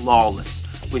absolutely flawless,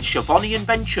 with Schiavone and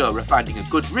Ventura finding a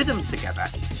good rhythm together.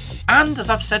 And as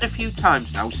I've said a few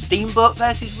times now, Steamboat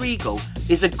vs Regal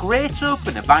is a great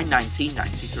opener by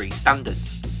 1993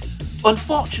 standards.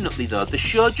 Unfortunately though, the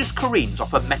show just careens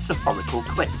off a metaphorical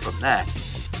cliff from there.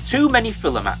 Too many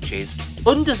filler matches,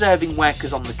 undeserving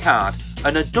workers on the card,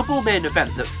 and a double main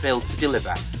event that failed to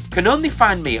deliver can only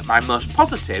find me at my most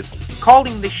positive,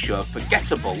 calling this show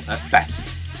forgettable at best.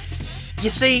 You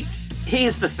see,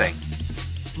 here's the thing.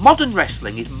 Modern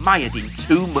wrestling is mired in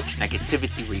too much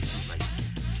negativity recently.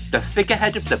 The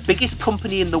figurehead of the biggest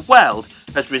company in the world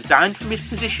has resigned from his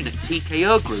position at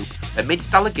TKO Group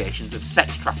amidst allegations of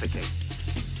sex trafficking.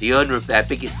 The owner of their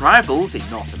biggest rivals, in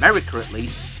North America at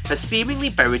least, has seemingly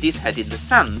buried his head in the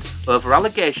sand over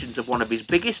allegations of one of his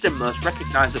biggest and most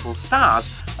recognisable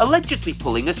stars allegedly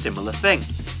pulling a similar thing.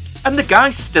 And the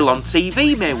guy's still on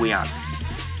TV, may we add.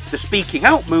 The speaking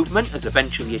out movement has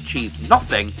eventually achieved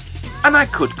nothing, and I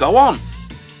could go on.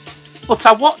 But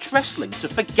I watch wrestling to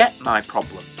forget my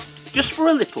problems, just for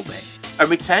a little bit, and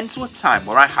return to a time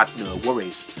where I had no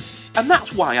worries. And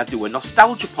that's why I do a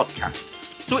nostalgia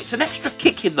podcast, so it's an extra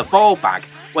kick in the ball bag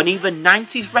when even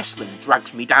 90s wrestling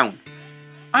drags me down.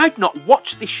 I'd not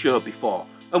watched this show before,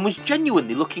 and was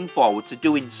genuinely looking forward to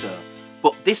doing so,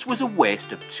 but this was a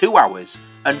waste of 2 hours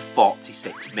and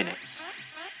 46 minutes.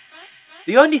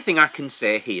 The only thing I can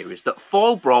say here is that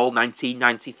Fall Brawl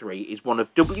 1993 is one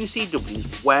of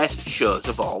WCW's worst shows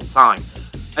of all time,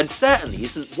 and certainly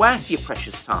isn't worth your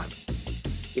precious time.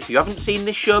 If you haven't seen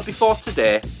this show before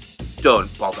today,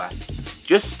 don't bother.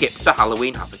 Just skip to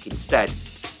Halloween Havoc instead.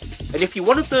 And if you're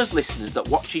one of those listeners that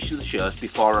watches the shows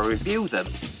before I review them,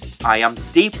 I am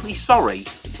deeply sorry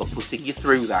for putting you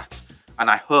through that, and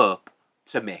I hope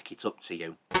to make it up to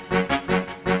you.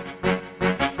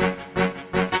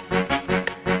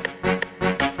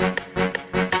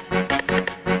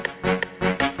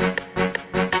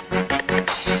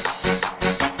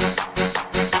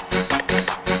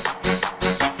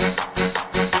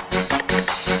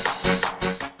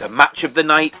 Match of the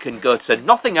night can go to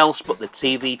nothing else but the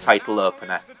TV title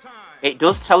opener. It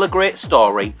does tell a great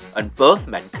story and both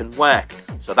men can work,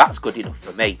 so that's good enough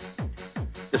for me.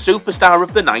 The superstar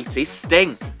of the night is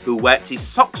Sting, who worked his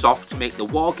socks off to make the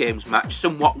War Games match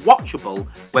somewhat watchable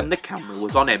when the camera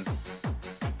was on him.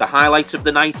 The highlight of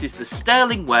the night is the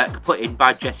sterling work put in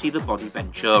by Jesse the Body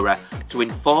Ventura to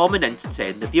inform and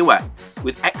entertain the viewer,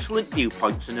 with excellent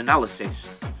viewpoints and analysis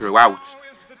throughout.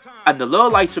 And the low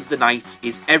light of the night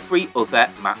is every other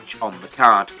match on the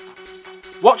card.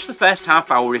 Watch the first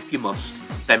half hour if you must,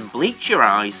 then bleach your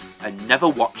eyes and never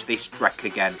watch this trek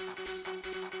again.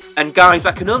 And guys,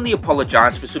 I can only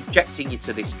apologise for subjecting you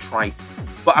to this tripe.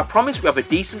 but I promise we have a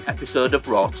decent episode of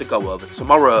Raw to go over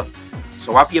tomorrow.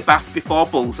 So have your bath before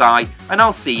Bullseye, and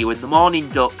I'll see you in the morning,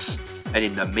 ducks. And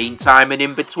in the meantime and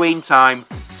in between time,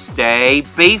 stay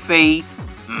beefy,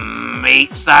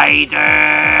 meat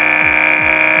cider.